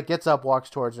 he like, gets up, walks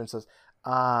towards her, and says,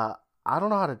 I don't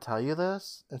know how to tell you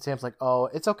this. And Sam's like, oh,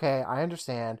 it's okay. I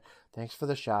understand. Thanks for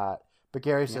the shot. But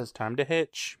Gary says, time to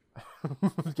hitch.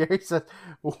 Gary says,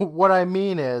 what I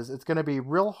mean is, it's going to be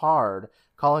real hard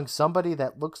calling somebody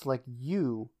that looks like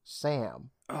you, Sam.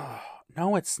 Oh,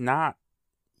 no, it's not.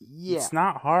 Yeah. It's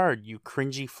not hard, you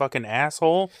cringy fucking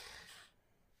asshole.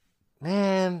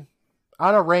 Man,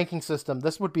 on a ranking system,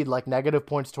 this would be like negative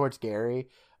points towards Gary.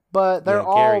 But they're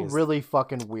all really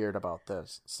fucking weird about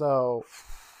this. So,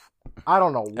 I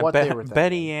don't know what they were thinking.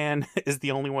 Betty Ann is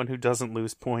the only one who doesn't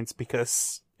lose points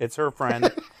because it's her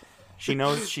friend. She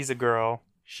knows she's a girl.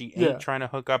 She ain't trying to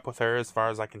hook up with her as far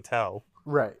as I can tell.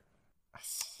 Right.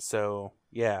 So,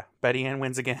 yeah, Betty Ann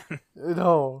wins again.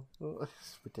 No,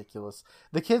 it's ridiculous.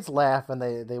 The kids laugh and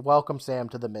they welcome Sam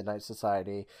to the Midnight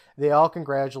Society. They all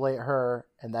congratulate her,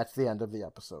 and that's the end of the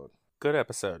episode. Good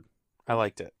episode. I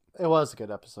liked it. It was a good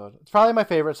episode. It's probably my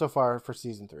favorite so far for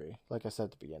season 3, like I said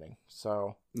at the beginning.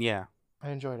 So, yeah. I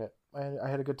enjoyed it. I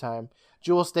had a good time.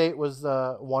 Jewel State was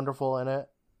wonderful in it.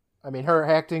 I mean, her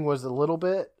acting was a little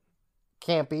bit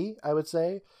campy, I would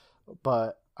say,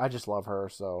 but I just love her,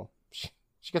 so she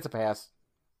gets a pass.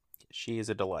 She is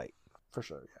a delight. For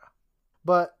sure, yeah.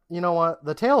 But, you know what?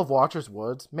 The Tale of Watcher's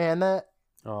Woods, man, that...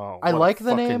 Oh, I like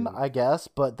the name, I guess,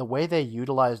 but the way they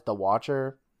utilized the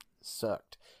Watcher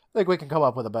sucked. I think we can come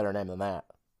up with a better name than that.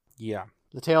 Yeah.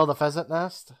 The Tale of the Pheasant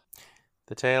Nest?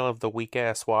 The Tale of the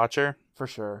Weak-Ass Watcher? For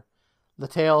sure. The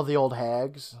Tale of the Old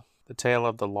Hags? The Tale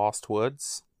of the Lost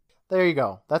Woods? There you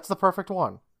go. That's the perfect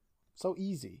one. So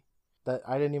easy that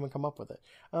I didn't even come up with it.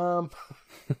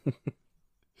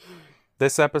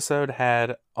 This episode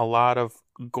had a lot of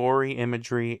gory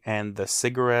imagery and the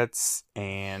cigarettes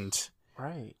and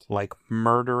like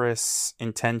murderous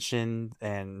intention,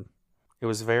 and it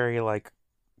was very like,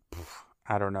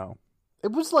 I don't know.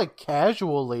 It was like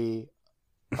casually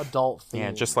adult themed.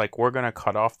 Yeah, just like, we're gonna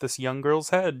cut off this young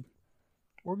girl's head.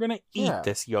 We're gonna eat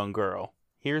this young girl.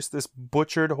 Here's this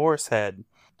butchered horse head.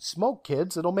 Smoke,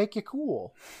 kids. It'll make you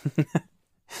cool.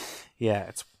 Yeah,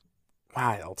 it's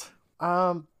wild.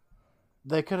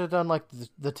 They could have done like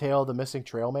the tale of the missing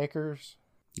trail makers.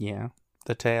 Yeah.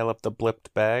 The tale of the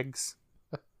blipped bags.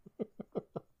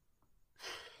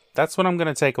 That's what I'm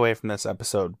going to take away from this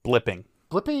episode. Blipping.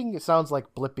 Blipping sounds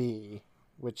like Blippy,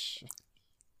 which...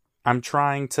 I'm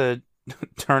trying to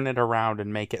turn it around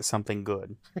and make it something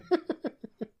good.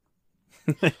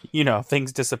 You know,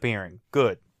 things disappearing.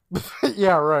 Good.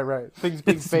 Yeah, right. Things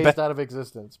being phased out of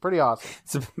existence. Pretty awesome.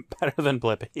 It's better than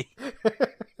Blippy.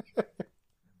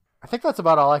 I think that's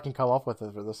about all I can come up with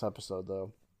for this episode,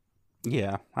 though.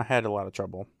 Yeah, I had a lot of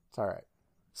trouble. It's all right.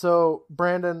 So,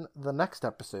 Brandon, the next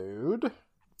episode...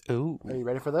 Ooh. Are you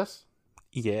ready for this?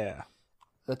 Yeah.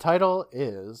 The title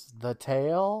is The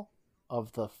Tale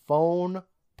of the Phone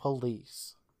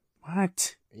Police.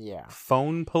 What? Yeah.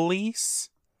 Phone police?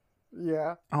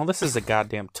 Yeah. Oh, this is a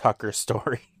goddamn Tucker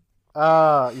story.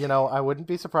 You know, I wouldn't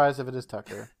be surprised if it is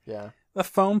Tucker. Yeah. The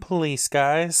phone police,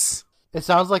 guys. It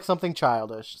sounds like something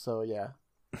childish, so yeah.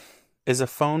 Is a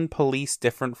phone police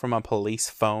different from a police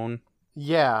phone?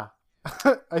 Yeah.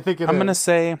 I think it is.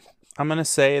 I'm gonna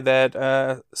say that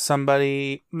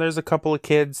there's a couple of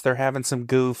kids, they're having some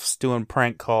goofs doing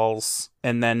prank calls,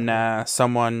 and then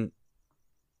someone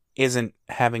isn't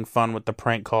having fun with the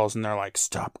prank calls, and they're like,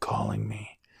 "Stop calling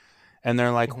me." And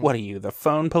they're like, "What are you, the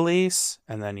phone police?"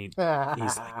 And then he's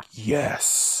like,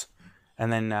 "Yes."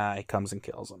 And then he comes and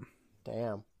kills him.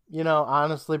 Damn. You know,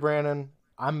 honestly, Brandon,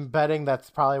 I'm betting that's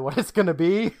probably what it's going to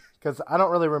be, because I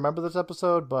don't really remember this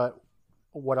episode, but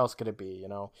what else could it be, you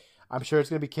know? I'm sure it's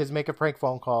going to be kids making prank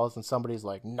phone calls, and somebody's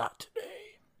like, not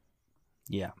today.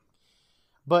 Yeah.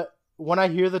 But when I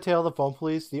hear the tale of the phone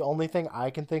police, the only thing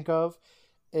I can think of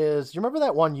is, you remember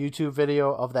that one YouTube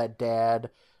video of that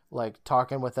dad like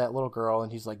talking with that little girl,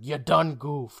 and he's like, "You done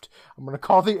goofed. I'm gonna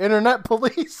call the internet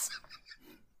police."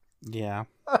 Yeah.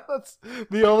 That's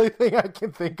the only thing I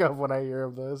can think of when I hear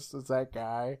of this, is that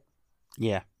guy.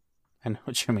 Yeah. I know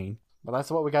what you mean. But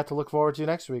that's what we got to look forward to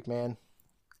next week, man.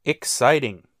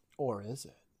 Exciting. Or is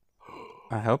it?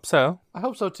 I hope so. I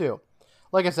hope so too.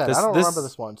 Like I said, I don't remember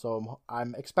this one, so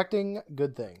I'm expecting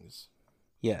good things.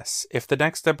 Yes. If the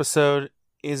next episode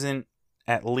isn't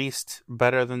at least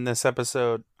better than this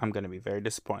episode, I'm going to be very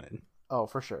disappointed. Oh,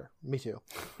 for sure. Me too.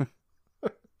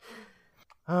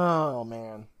 Oh,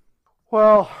 man.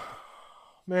 Well,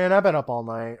 man, I've been up all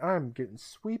night. I'm getting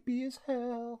sleepy as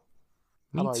hell.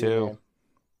 Me too. You, man?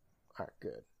 All right,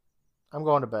 good. I'm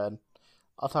going to bed.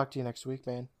 I'll talk to you next week,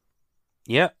 man.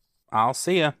 Yep. I'll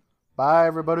see ya. Bye. Bye,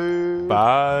 everybody.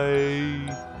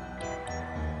 Bye.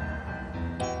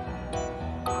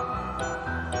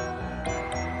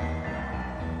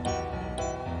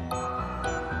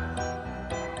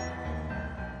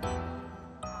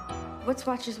 What's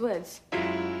Watcher's Woods?